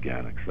taxes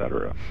again, et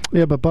cetera.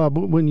 Yeah, but Bob,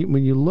 when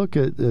you look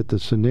at the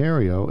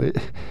scenario,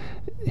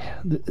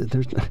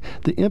 there's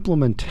the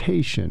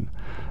implementation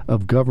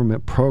of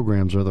government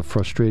programs are the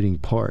frustrating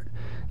part.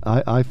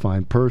 I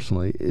find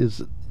personally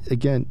is,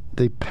 again,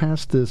 they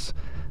passed this,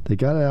 they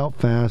got it out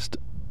fast.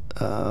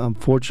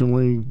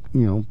 Unfortunately,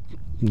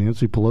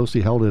 Nancy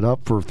Pelosi held it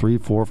up for 3,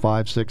 4,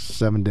 5, 6,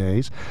 7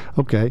 days.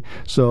 Okay,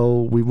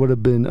 so we would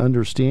have been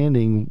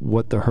understanding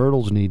what the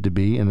hurdles need to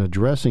be and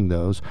addressing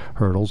those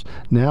hurdles.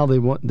 Now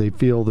they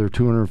feel they're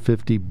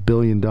 $250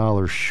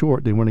 billion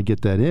short. They want to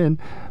get that in,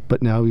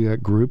 but now you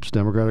got groups,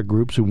 Democratic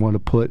groups, who want to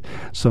put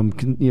some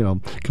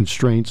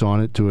constraints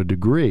on it to a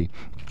degree.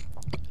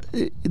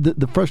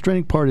 The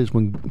frustrating part is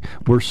when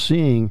we're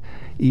seeing,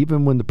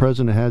 even when the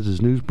president has his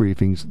news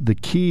briefings, the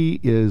key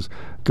is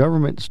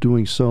government's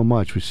doing so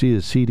much. We see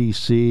the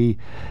CDC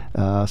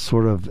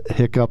sort of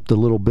hiccuped a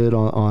little bit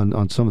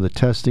on some of the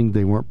testing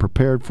they weren't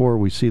prepared for.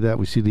 We see that.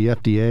 We see the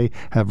FDA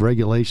have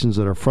regulations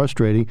that are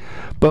frustrating.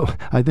 But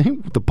I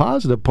think the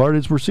positive part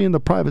is we're seeing the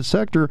private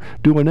sector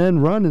do an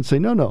end run and say,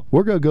 no,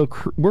 we're going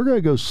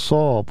to go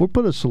solve. We'll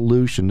put a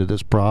solution to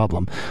this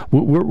problem.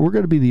 We're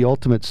going to be the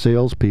ultimate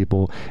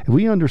salespeople. If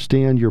we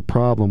understand your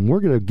problem,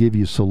 we're going to give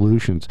you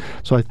solutions.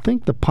 So I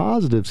think the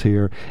positives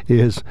here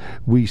is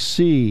we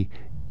see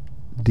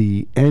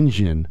the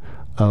engine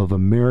of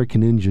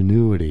American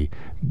ingenuity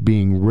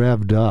being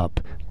revved up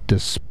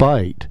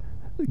despite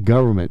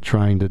government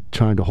trying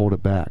to hold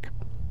it back.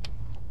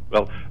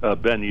 Well,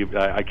 Ben,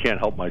 I can't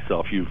help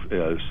myself. You've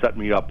set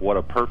me up. What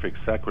a perfect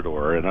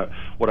sequitur. And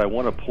what I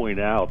want to point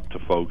out to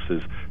folks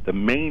is the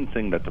main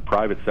thing that the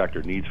private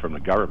sector needs from the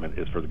government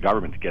is for the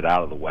government to get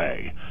out of the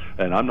way.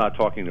 And I'm not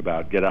talking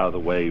about get out of the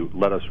way,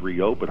 let us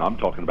reopen. I'm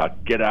talking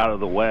about get out of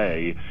the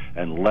way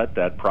and let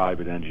that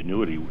private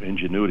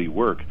ingenuity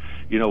work.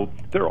 You know,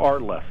 there are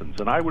lessons,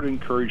 and I would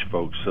encourage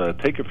folks,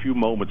 take a few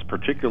moments,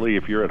 particularly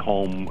if you're at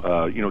home,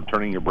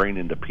 turning your brain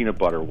into peanut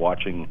butter,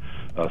 watching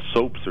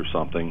soaps or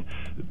something.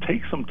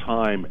 Take some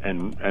time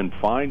and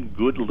find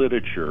good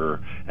literature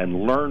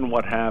and learn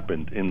what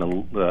happened in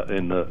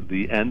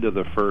the end of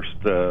the first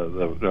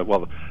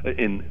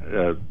in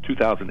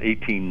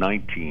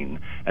 2018-19,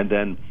 and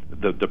then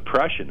the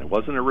depression. It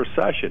wasn't a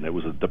recession; it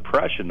was a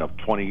depression of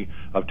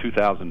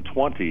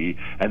 2020,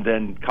 and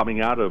then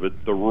coming out of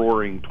it, the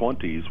Roaring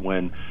 '20s,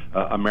 when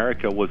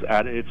America was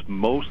at its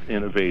most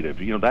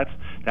innovative. You know,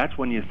 that's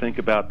when you think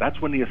about,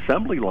 that's when the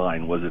assembly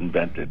line was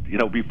invented. You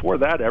know, before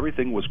that,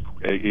 everything was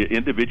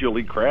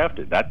individually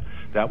crafted. That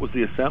was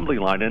the assembly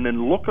line. And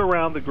then look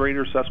around the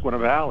greater Susquehanna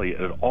Valley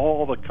at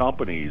all the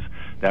companies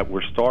that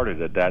were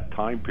started at that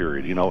time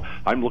period. You know,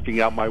 I'm looking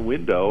out my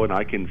window and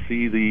I can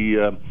see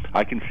the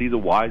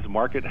Wise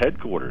Market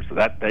headquarters.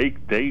 That they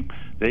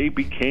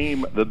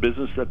became the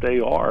business that they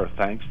are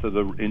thanks to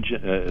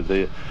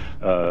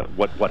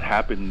what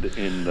happened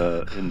in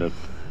the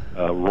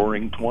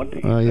Roaring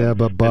 '20s. Yeah,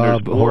 but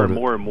Bob, and there's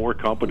more and more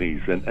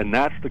companies, and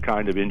that's the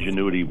kind of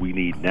ingenuity we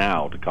need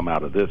now to come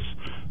out of this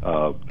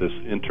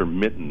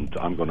intermittent,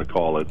 I'm going to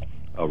call it,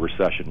 a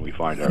recession we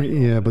find ourselves.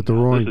 Yeah, but the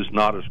Roaring... This is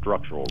not a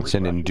structural recession. It's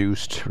an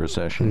induced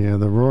recession. Yeah,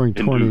 the Roaring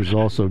 '20s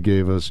also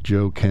gave us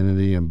Joe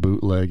Kennedy and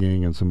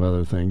bootlegging and some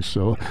other things.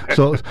 So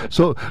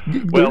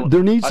well,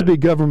 there needs to be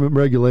government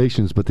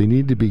regulations, but they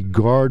need to be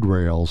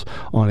guardrails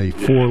on a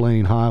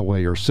 4-lane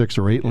highway or 6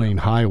 or 8 lane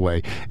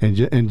highway,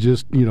 and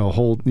just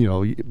hold.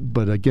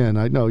 But again,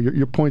 I know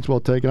your point's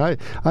well taken. I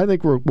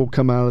think we'll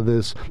come out of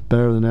this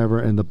better than ever.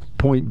 And the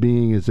point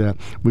being is that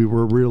we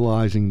were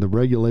realizing the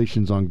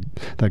regulations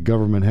that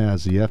government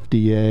has. The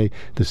FDA,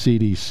 the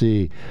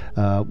CDC.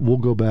 We'll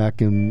go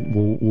back and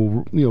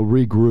we'll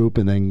regroup,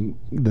 and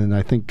then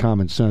I think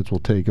common sense will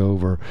take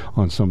over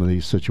on some of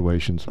these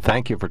situations.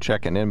 Thank you for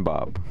checking in,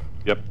 Bob.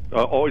 Yep.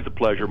 Always a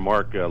pleasure,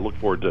 Mark. Look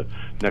forward to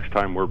next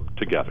time we're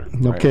together.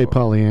 Okay, right,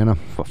 Pollyanna.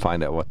 We'll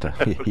find out what the...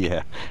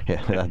 yeah,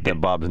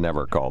 Bob's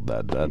never called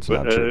that. That's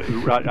not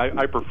true.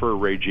 I prefer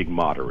raging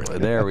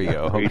moderate. There we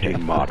go.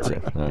 Raging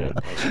moderate. Right.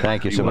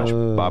 Thank you so much,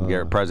 Bob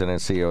Garrett, President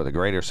and CEO of the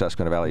Greater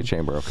Susquehanna Valley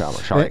Chamber of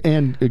Commerce. All right.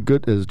 And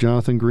good, as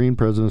Jonathan Green,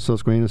 President of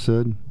Susquehanna,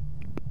 said,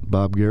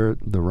 Bob Garrett,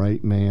 the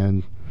right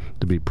man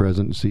to be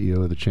president and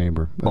CEO of the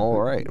chamber.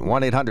 All right.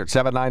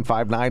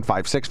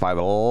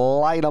 1-800-795-9565.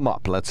 Light them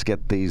up. Let's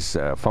get these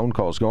phone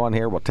calls going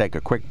here. We'll take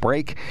a quick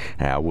break.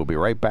 We'll be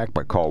right back,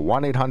 but call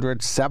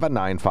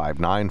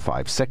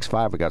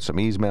 1-800-795-9565. We got some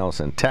emails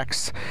and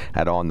texts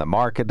at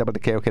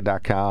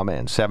onthemark@wkok.com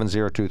and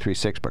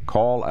 70236, but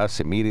call us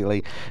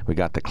immediately. We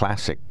got the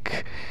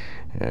classic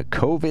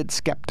COVID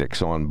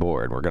skeptics on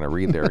board. We're going to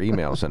read their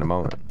emails in a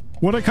moment.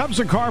 When it comes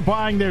to car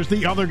buying, there's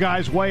the other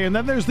guy's way, and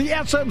then there's the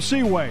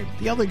SMC way.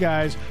 The other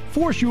guys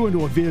force you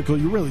into a vehicle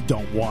you really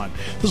don't want.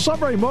 The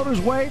Sunbury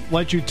Motors way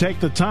lets you take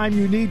the time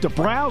you need to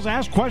browse,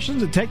 ask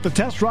questions, and take the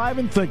test drive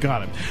and think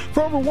on it.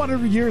 For over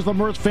 100 years, the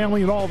Mertz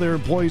family and all their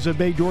employees have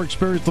made your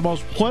experience the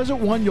most pleasant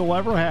one you'll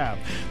ever have.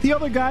 The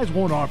other guys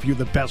won't offer you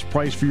the best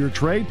price for your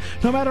trade,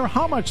 no matter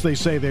how much they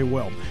say they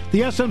will.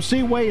 The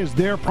SMC way is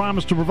their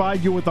promise to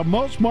provide you with the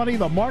most money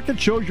the market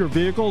shows your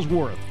vehicle is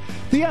worth.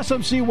 The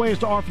SMC way is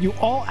to offer you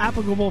all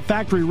applicable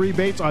factory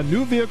rebates on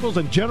new vehicles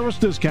and generous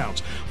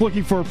discounts.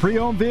 Looking for a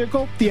pre-owned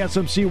vehicle? The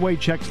SMC way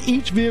checks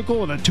each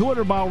vehicle in a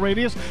 200-mile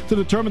radius to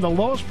determine the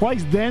lowest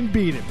price, then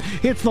beat it.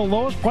 It's the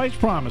lowest price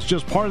promise,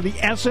 just part of the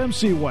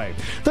SMC way.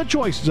 The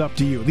choice is up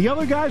to you, the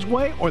other guy's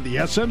way or the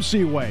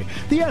SMC way.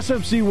 The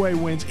SMC way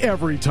wins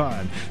every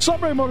time.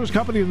 Sunbury Motors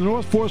Company in the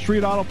North 4th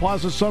Street Auto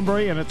Plaza,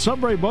 Sunbury, and at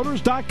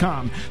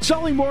sunburymotors.com.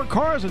 Selling more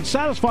cars and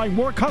satisfying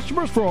more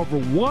customers for over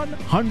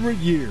 100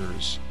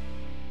 years.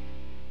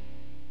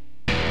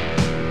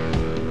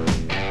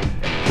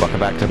 Welcome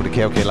back to the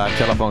KOK Live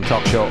Telephone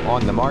Talk Show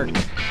on the Mark.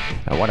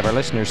 One of our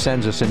listeners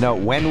sends us a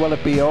note. When will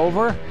it be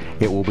over?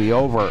 It will be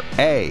over,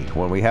 A,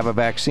 when we have a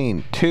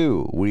vaccine.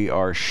 2, we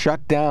are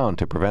shut down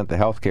to prevent the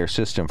healthcare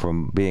system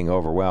from being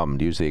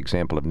overwhelmed. Use the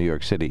example of New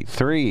York City.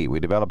 3, we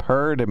develop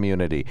herd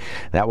immunity.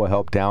 That will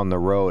help down the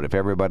road. If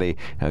everybody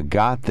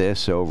got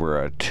this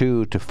over a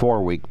 2 to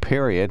 4 week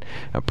period,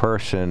 a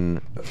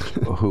person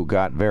who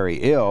got very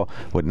ill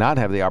would not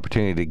have the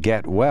opportunity to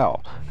get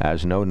well,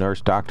 as no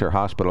nurse, doctor,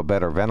 hospital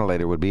bed, or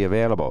ventilator would be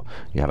available.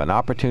 You have an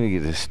opportunity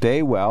to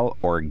stay well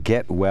or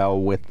get well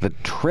with the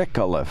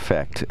trickle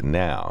effect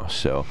now.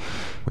 So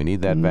we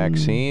need that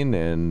vaccine,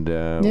 and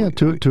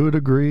to a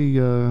degree,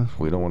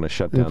 we don't want to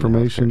shut down.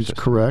 Information's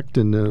correct,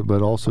 and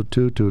but also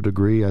to a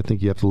degree, I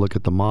think you have to look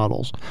at the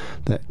models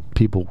that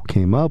people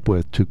came up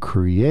with to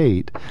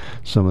create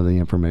some of the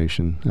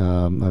information.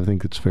 I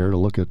think it's fair to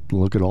look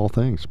at all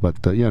things,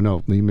 but the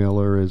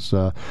emailer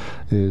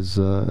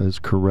is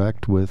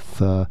correct with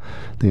the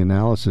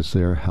analysis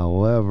there.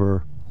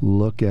 However,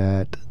 look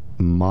at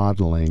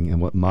modeling and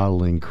what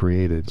modeling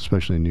created,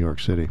 especially in New York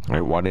City.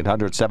 All right,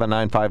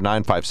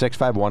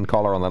 1-800-795-9565. One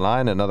caller on the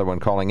line, another one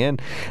calling in.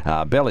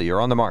 Billy,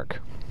 you're on the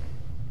mark.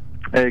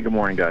 Hey, good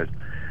morning, guys.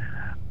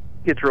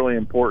 It's really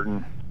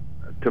important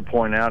to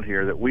point out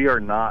here that we are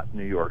not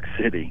New York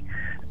City,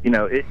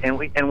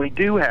 and we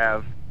do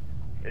have.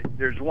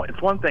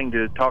 It's one thing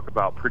to talk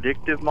about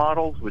predictive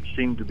models, which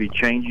seem to be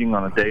changing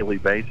on a daily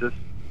basis.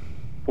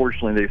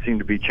 Fortunately, they seem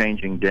to be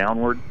changing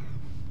downward,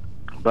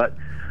 but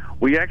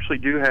we actually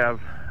do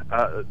have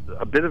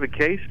a bit of a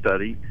case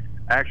study,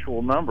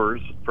 actual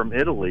numbers from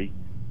Italy,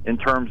 in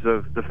terms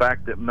of the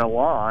fact that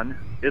Milan,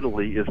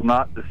 Italy, is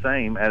not the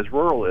same as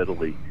rural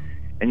Italy,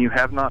 and you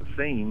have not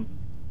seen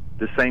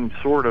the same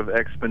sort of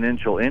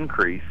exponential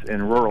increase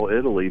in rural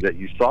Italy that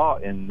you saw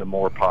in the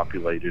more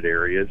populated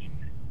areas,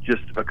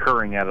 just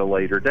occurring at a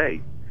later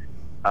date.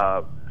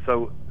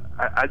 So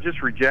I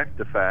just reject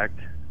the fact,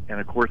 and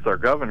of course our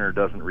governor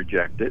doesn't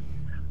reject it.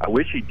 I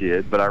wish he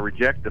did, but I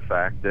reject the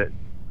fact that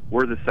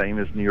we're the same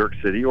as New York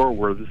City or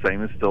we're the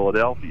same as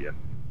Philadelphia.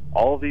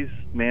 All of these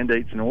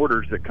mandates and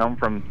orders that come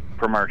from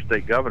our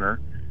state governor,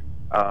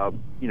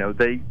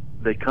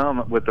 they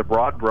come with a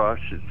broad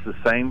brush. It's the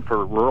same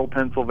for rural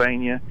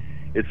Pennsylvania.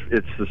 It's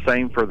the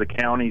same for the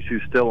counties who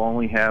still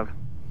only have,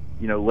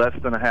 less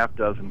than a half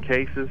dozen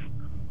cases,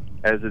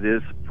 as it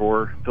is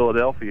for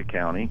Philadelphia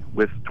County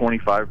with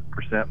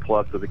 25%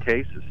 plus of the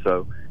cases.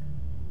 So,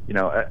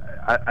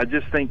 I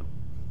just think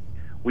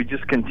we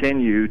just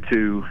continue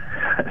to.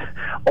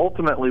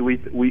 Ultimately,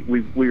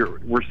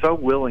 we're so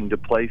willing to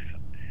place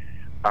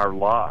our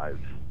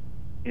lives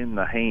in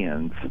the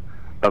hands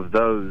of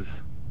those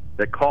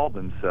that call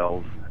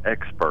themselves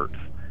experts.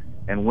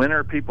 And when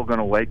are people going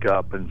to wake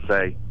up and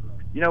say,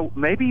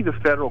 maybe the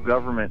federal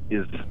government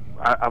is.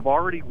 I've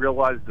already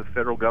realized the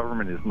federal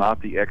government is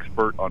not the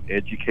expert on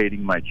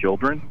educating my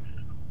children.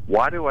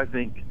 Why do I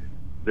think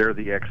they're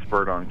the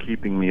expert on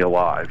keeping me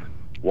alive?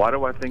 Why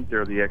do I think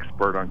they're the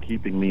expert on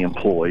keeping me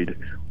employed?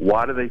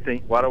 Why do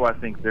I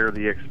think they're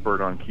the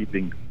expert on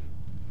keeping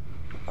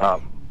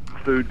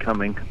food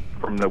coming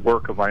from the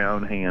work of my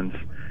own hands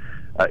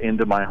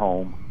into my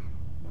home?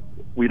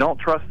 We don't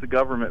trust the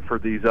government for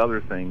these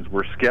other things.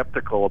 We're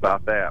skeptical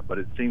about that, but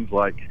it seems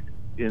like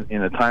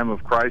in a time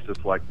of crisis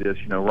like this,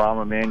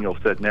 Rahm Emanuel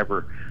said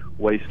never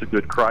waste a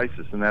good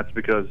crisis, and that's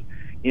because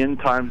in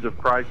times of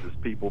crisis,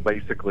 people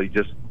basically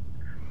just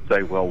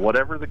say, well,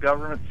 whatever the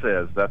government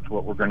says, that's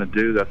what we're going to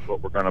do, that's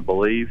what we're going to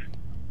believe.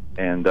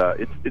 And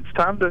it's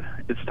time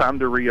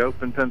to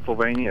reopen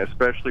Pennsylvania,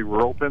 especially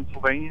rural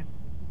Pennsylvania.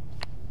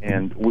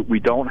 And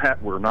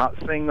we're not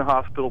seeing the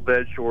hospital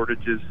bed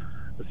shortages,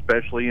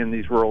 especially in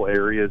these rural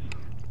areas.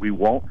 We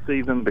won't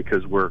see them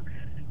because we're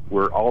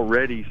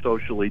already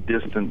socially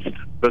distanced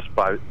just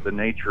by the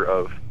nature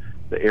of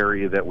the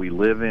area that we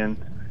live in,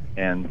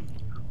 and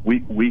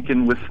we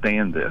can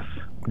withstand this.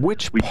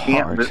 We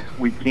can't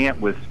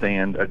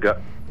withstand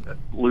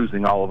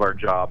losing all of our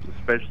jobs,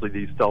 especially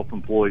these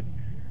self-employed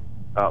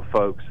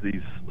folks,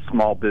 these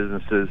small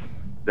businesses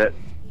that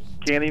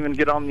can't even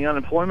get on the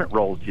unemployment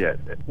rolls yet.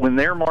 When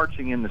they're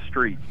marching in the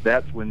streets,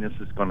 that's when this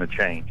is going to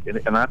change,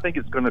 and I think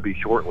it's going to be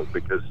shortly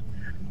because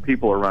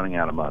people are running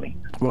out of money.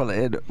 Well,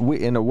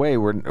 in a way,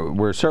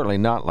 we're certainly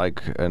not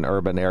like an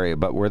urban area,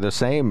 but we're the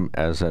same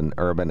as an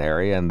urban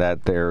area in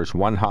that there's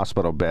one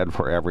hospital bed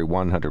for every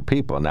 100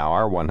 people. Now,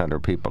 our 100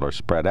 people are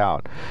spread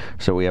out.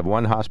 So we have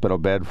one hospital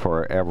bed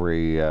for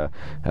every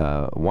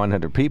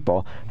 100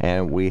 people,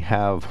 and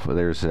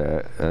there's,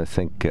 I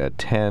think,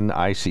 10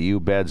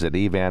 ICU beds at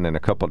Evan and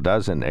a couple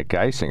dozen at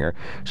Geisinger.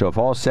 So if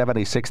all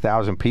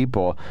 76,000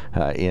 people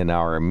in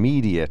our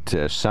immediate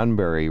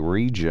Sunbury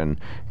region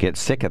get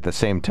sick at the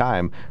same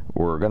time,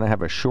 we're going to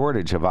have a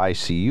shortage of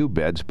ICU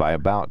beds by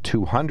about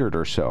 200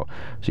 or so.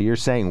 So you're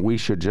saying we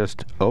should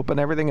just open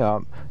everything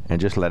up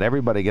and just let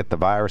everybody get the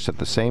virus at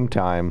the same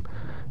time.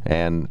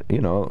 And,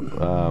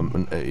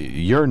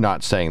 you're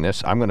not saying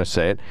this. I'm going to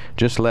say it.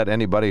 Just let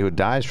anybody who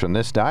dies from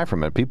this die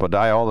from it. People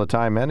die all the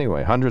time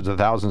anyway. Hundreds of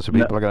thousands of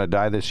people are going to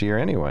die this year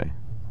anyway.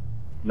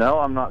 No,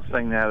 I'm not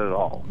saying that at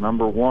all.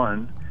 Number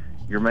one,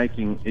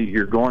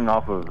 you're going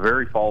off of a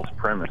very false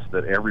premise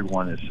that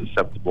everyone is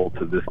susceptible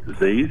to this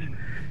disease,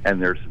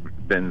 and there's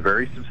been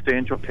very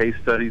substantial case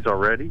studies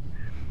already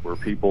where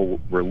people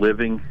were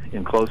living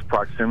in close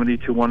proximity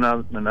to one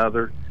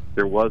another.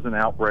 There was an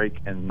outbreak,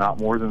 and not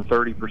more than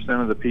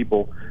 30% of the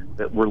people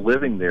that were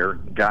living there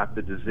got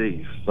the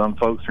disease. Some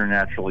folks are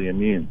naturally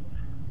immune.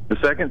 The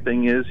second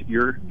thing is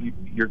you're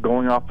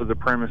going off of the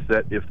premise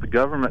that if the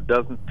government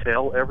doesn't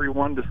tell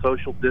everyone to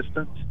social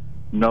distance,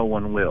 no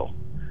one will.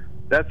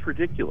 That's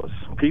ridiculous.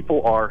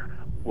 People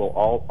will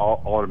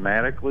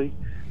automatically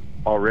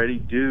already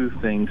do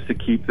things to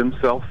keep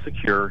themselves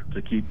secure,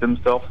 to keep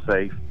themselves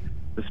safe,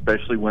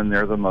 especially when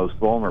they're the most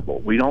vulnerable.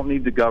 We don't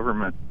need the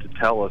government to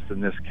tell us in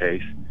this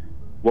case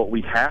what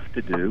we have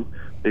to do.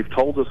 They've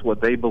told us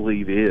what they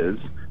believe is.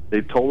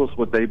 They've told us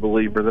what they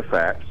believe are the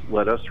facts.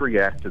 Let us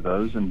react to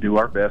those and do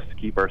our best to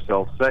keep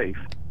ourselves safe.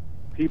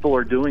 People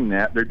are doing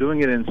that. They're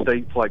doing it in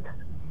states like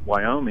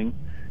Wyoming,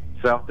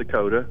 South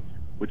Dakota,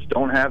 which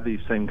don't have these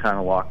same kind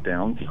of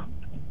lockdowns.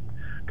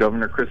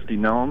 Governor Kristi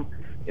Noem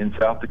in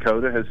South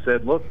Dakota has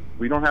said, look,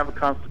 we don't have a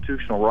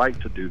constitutional right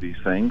to do these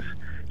things,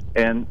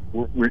 and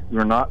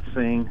we're not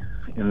seeing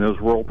in those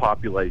rural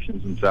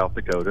populations in South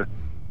Dakota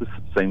the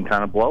same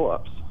kind of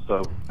blow-ups.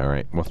 So, all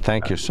right. Well,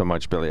 thank you so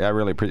much, Billy. I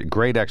really appreciate it.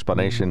 Great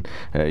explanation.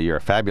 You're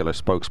a fabulous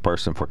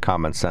spokesperson for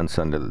common sense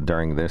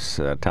during this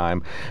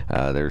time.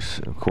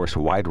 There's, of course, a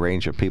wide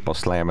range of people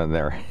slamming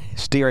their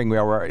steering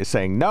wheel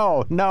saying,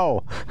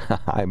 no,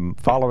 I'm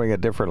following a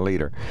different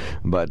leader.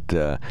 But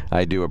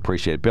I do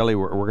appreciate it. Billy,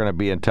 we're going to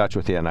be in touch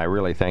with you, and I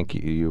really thank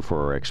you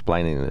for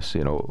explaining this,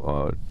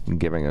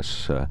 giving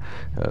us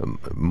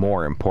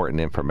more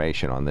important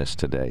information on this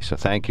today. So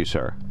thank you,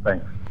 sir.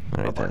 Thanks.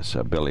 All right, that's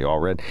Billy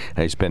Allred.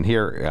 He's been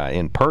here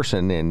in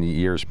person in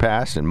years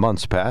past, in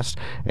months past,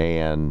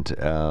 and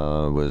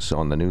was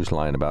on the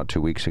Newsline about 2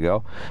 weeks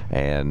ago,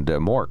 and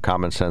more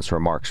common sense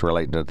remarks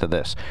related to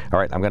this. All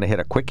right, I'm going to hit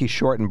a quickie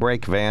shortened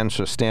break, Van,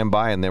 so stand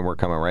by, and then we're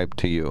coming right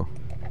to you.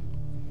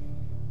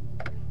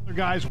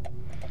 Guys,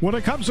 when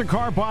it comes to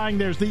car buying,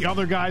 there's the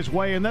other guy's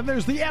way, and then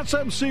there's the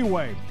SMC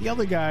way. The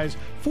other guys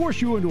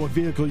force you into a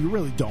vehicle you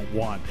really don't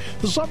want.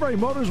 The Sunbury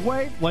Motors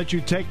way lets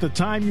you take the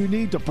time you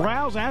need to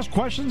browse, ask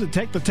questions, and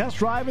take the test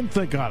drive and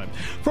think on it.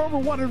 For over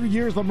 100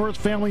 years, the Mertz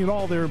family and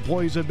all their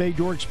employees have made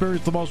your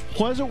experience the most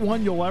pleasant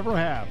one you'll ever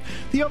have.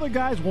 The other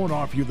guys won't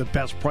offer you the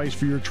best price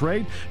for your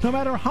trade, no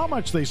matter how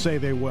much they say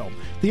they will.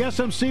 The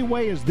SMC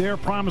way is their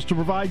promise to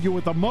provide you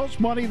with the most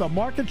money the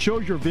market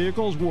shows your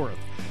vehicle is worth.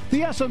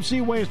 The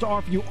SMC way is to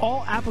offer you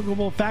all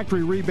applicable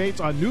factory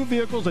rebates on new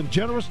vehicles and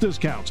generous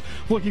discounts.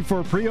 Looking for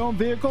a pre-owned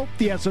vehicle?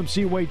 The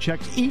SMC way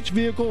checks each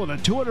vehicle in a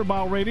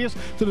 200-mile radius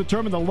to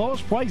determine the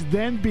lowest price,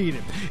 then beat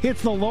it.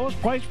 It's the lowest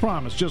price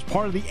promise, just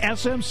part of the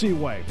SMC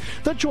way.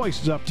 The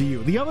choice is up to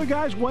you, the other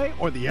guy's way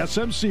or the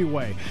SMC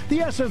way. The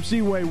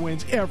SMC way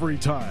wins every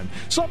time.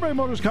 Sunbury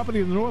Motors Company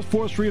in the North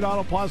 4th Street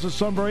Auto Plaza,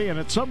 Sunbury, and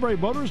at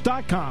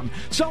sunburymotors.com.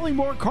 Selling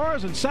more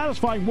cars and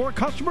satisfying more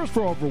customers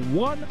for over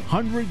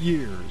 100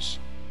 years.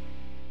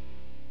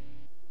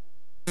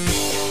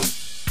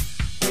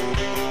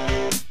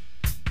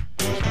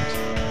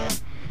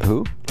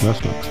 Who?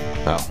 Westmix.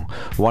 Oh,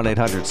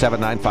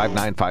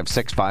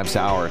 1-800-795-9565 is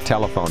our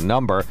telephone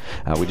number.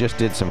 We just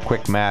did some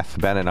quick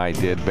math, Ben and I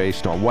did,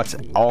 based on what's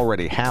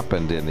already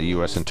happened in the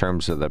U.S. in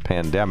terms of the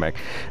pandemic.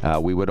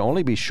 We would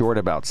only be short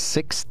about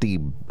 60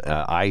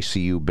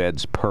 ICU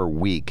beds per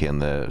week in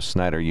the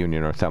Snyder,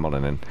 Union,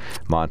 Northumberland, and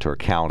Montour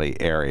County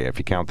area. If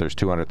you count there's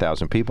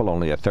 200,000 people,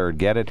 only a third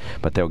get it,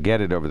 but they'll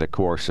get it over the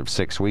course of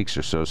 6 weeks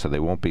or so they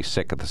won't be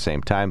sick at the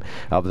same time.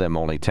 Of them,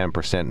 only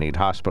 10% need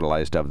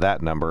hospitalized. Of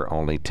that number,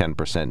 only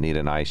 10% need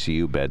an ICU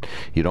bed.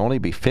 You'd only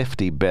be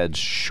 50 beds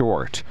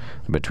short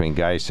between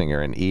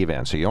Geisinger and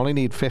Evan. So you only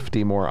need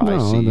 50 more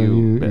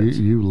ICU beds.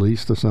 You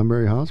lease the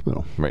Sunbury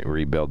Hospital. Right,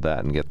 rebuild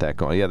that and get that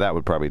going. Yeah, that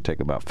would probably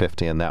take about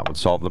 50, and that would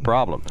solve the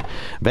problem.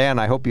 Van,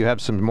 I hope you have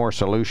some more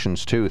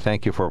solutions, too.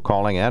 Thank you for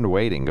calling and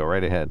waiting. Go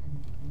right ahead.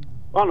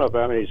 I don't know if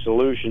I have any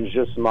solutions,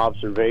 just some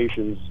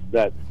observations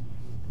that,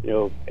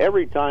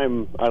 every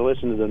time I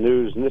listen to the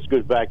news, and this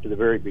goes back to the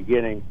very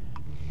beginning,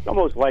 it's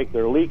almost like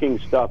they're leaking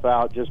stuff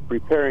out, just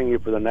preparing you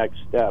for the next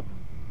step.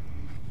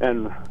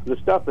 And the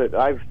stuff that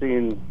I've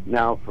seen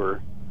now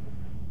for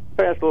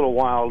the past little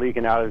while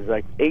leaking out is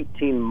like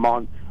 18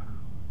 months.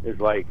 Is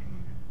like,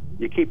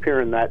 you keep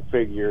hearing that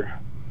figure,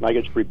 like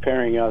it's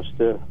preparing us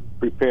to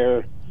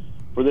prepare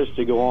for this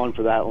to go on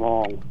for that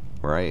long.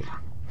 Right.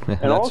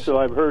 And also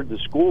I've heard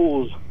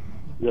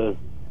the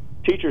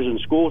teachers in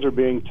schools are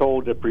being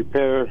told to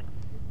prepare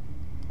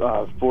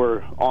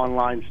for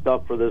online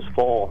stuff for this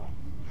fall.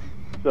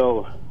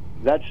 So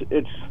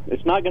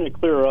it's not going to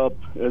clear up.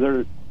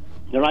 They're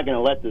not going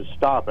to let this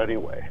stop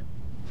anyway.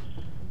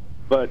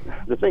 But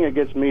the thing that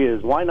gets me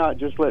is, why not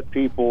just let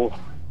people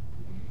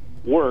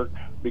work?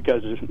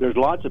 Because there's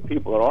lots of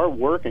people that are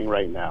working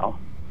right now,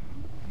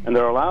 and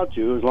they're allowed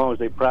to as long as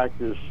they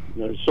practice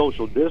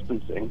social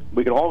distancing.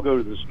 We can all go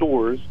to the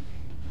stores.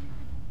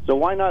 So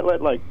why not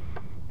let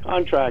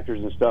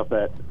contractors and stuff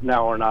that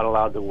now are not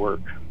allowed to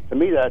work? To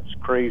me, that's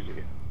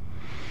crazy.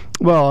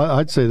 Well,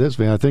 I'd say this,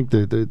 man. I think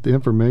the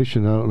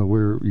information, I don't know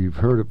where you've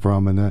heard it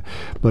from,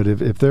 but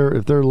if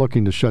they're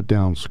looking to shut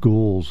down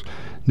schools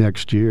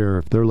next year,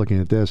 if they're looking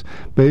at this,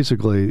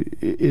 basically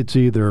it's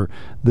either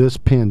this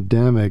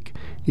pandemic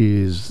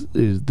is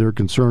they're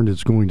concerned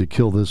it's going to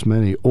kill this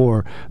many,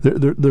 or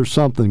there's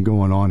something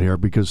going on here,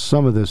 because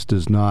some of this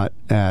does not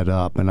add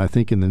up. And I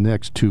think in the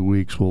next 2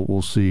 weeks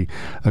we'll see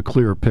a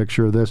clearer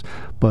picture of this.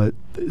 But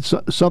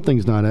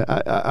something's not.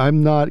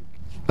 I'm not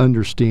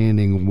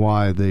understanding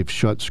why they've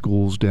shut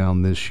schools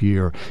down this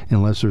year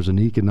unless there's an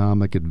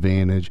economic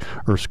advantage,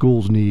 or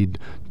schools need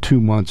 2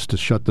 months to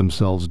shut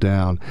themselves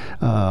down.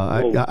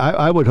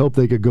 I would hope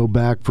they could go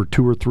back for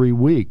 2 or 3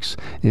 weeks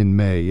in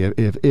May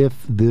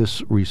if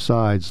this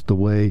resides the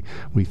way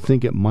we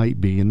think it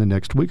might be in the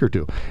next week or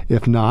two.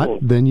 If not,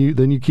 then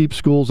you keep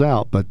schools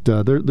out. But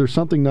there's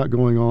something not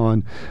going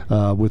on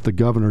with the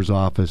governor's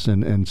office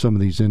and some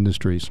of these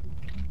industries.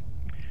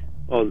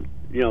 Well,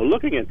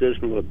 looking at this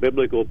from a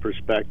biblical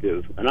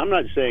perspective, and I'm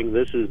not saying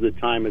this is the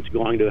time it's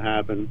going to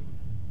happen,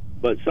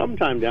 but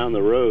sometime down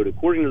the road,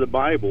 according to the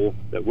Bible,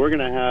 that we're going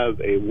to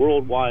have a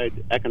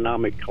worldwide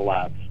economic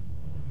collapse,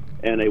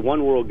 and a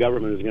one world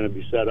government is going to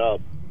be set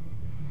up.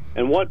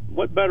 And what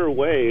better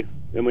way?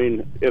 I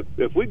mean,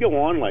 if we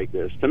go on like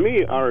this, to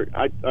me,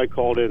 I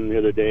called in the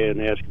other day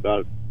and asked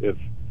about if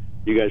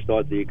you guys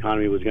thought the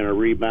economy was going to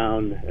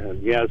rebound,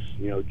 and yes,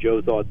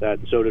 Joe thought that,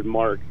 and so did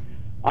Mark.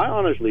 I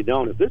honestly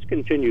don't. If this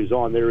continues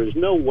on, there is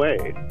no way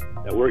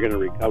that we're going to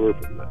recover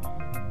from this.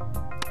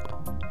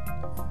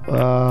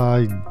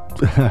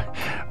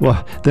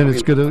 Well, then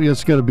it's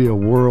gonna be a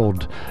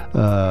world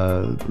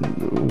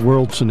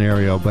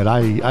scenario. But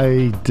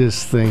I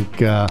just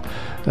think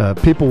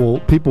people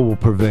will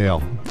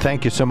prevail.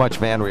 Thank you so much,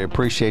 Van. We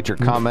appreciate your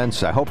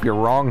comments. I hope you're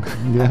wrong.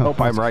 Yeah, I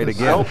hope I'm right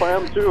again. I hope I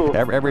am too.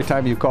 Every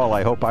time you call,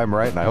 I hope I'm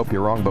right, and I hope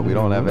you're wrong, but we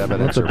don't have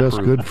evidence That's the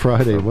best Good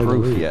Friday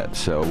proof yet,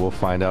 so we'll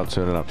find out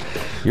soon enough.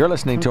 You're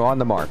listening to On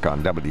the Mark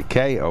on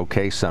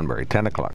WKOK Sunbury, 10 o'clock.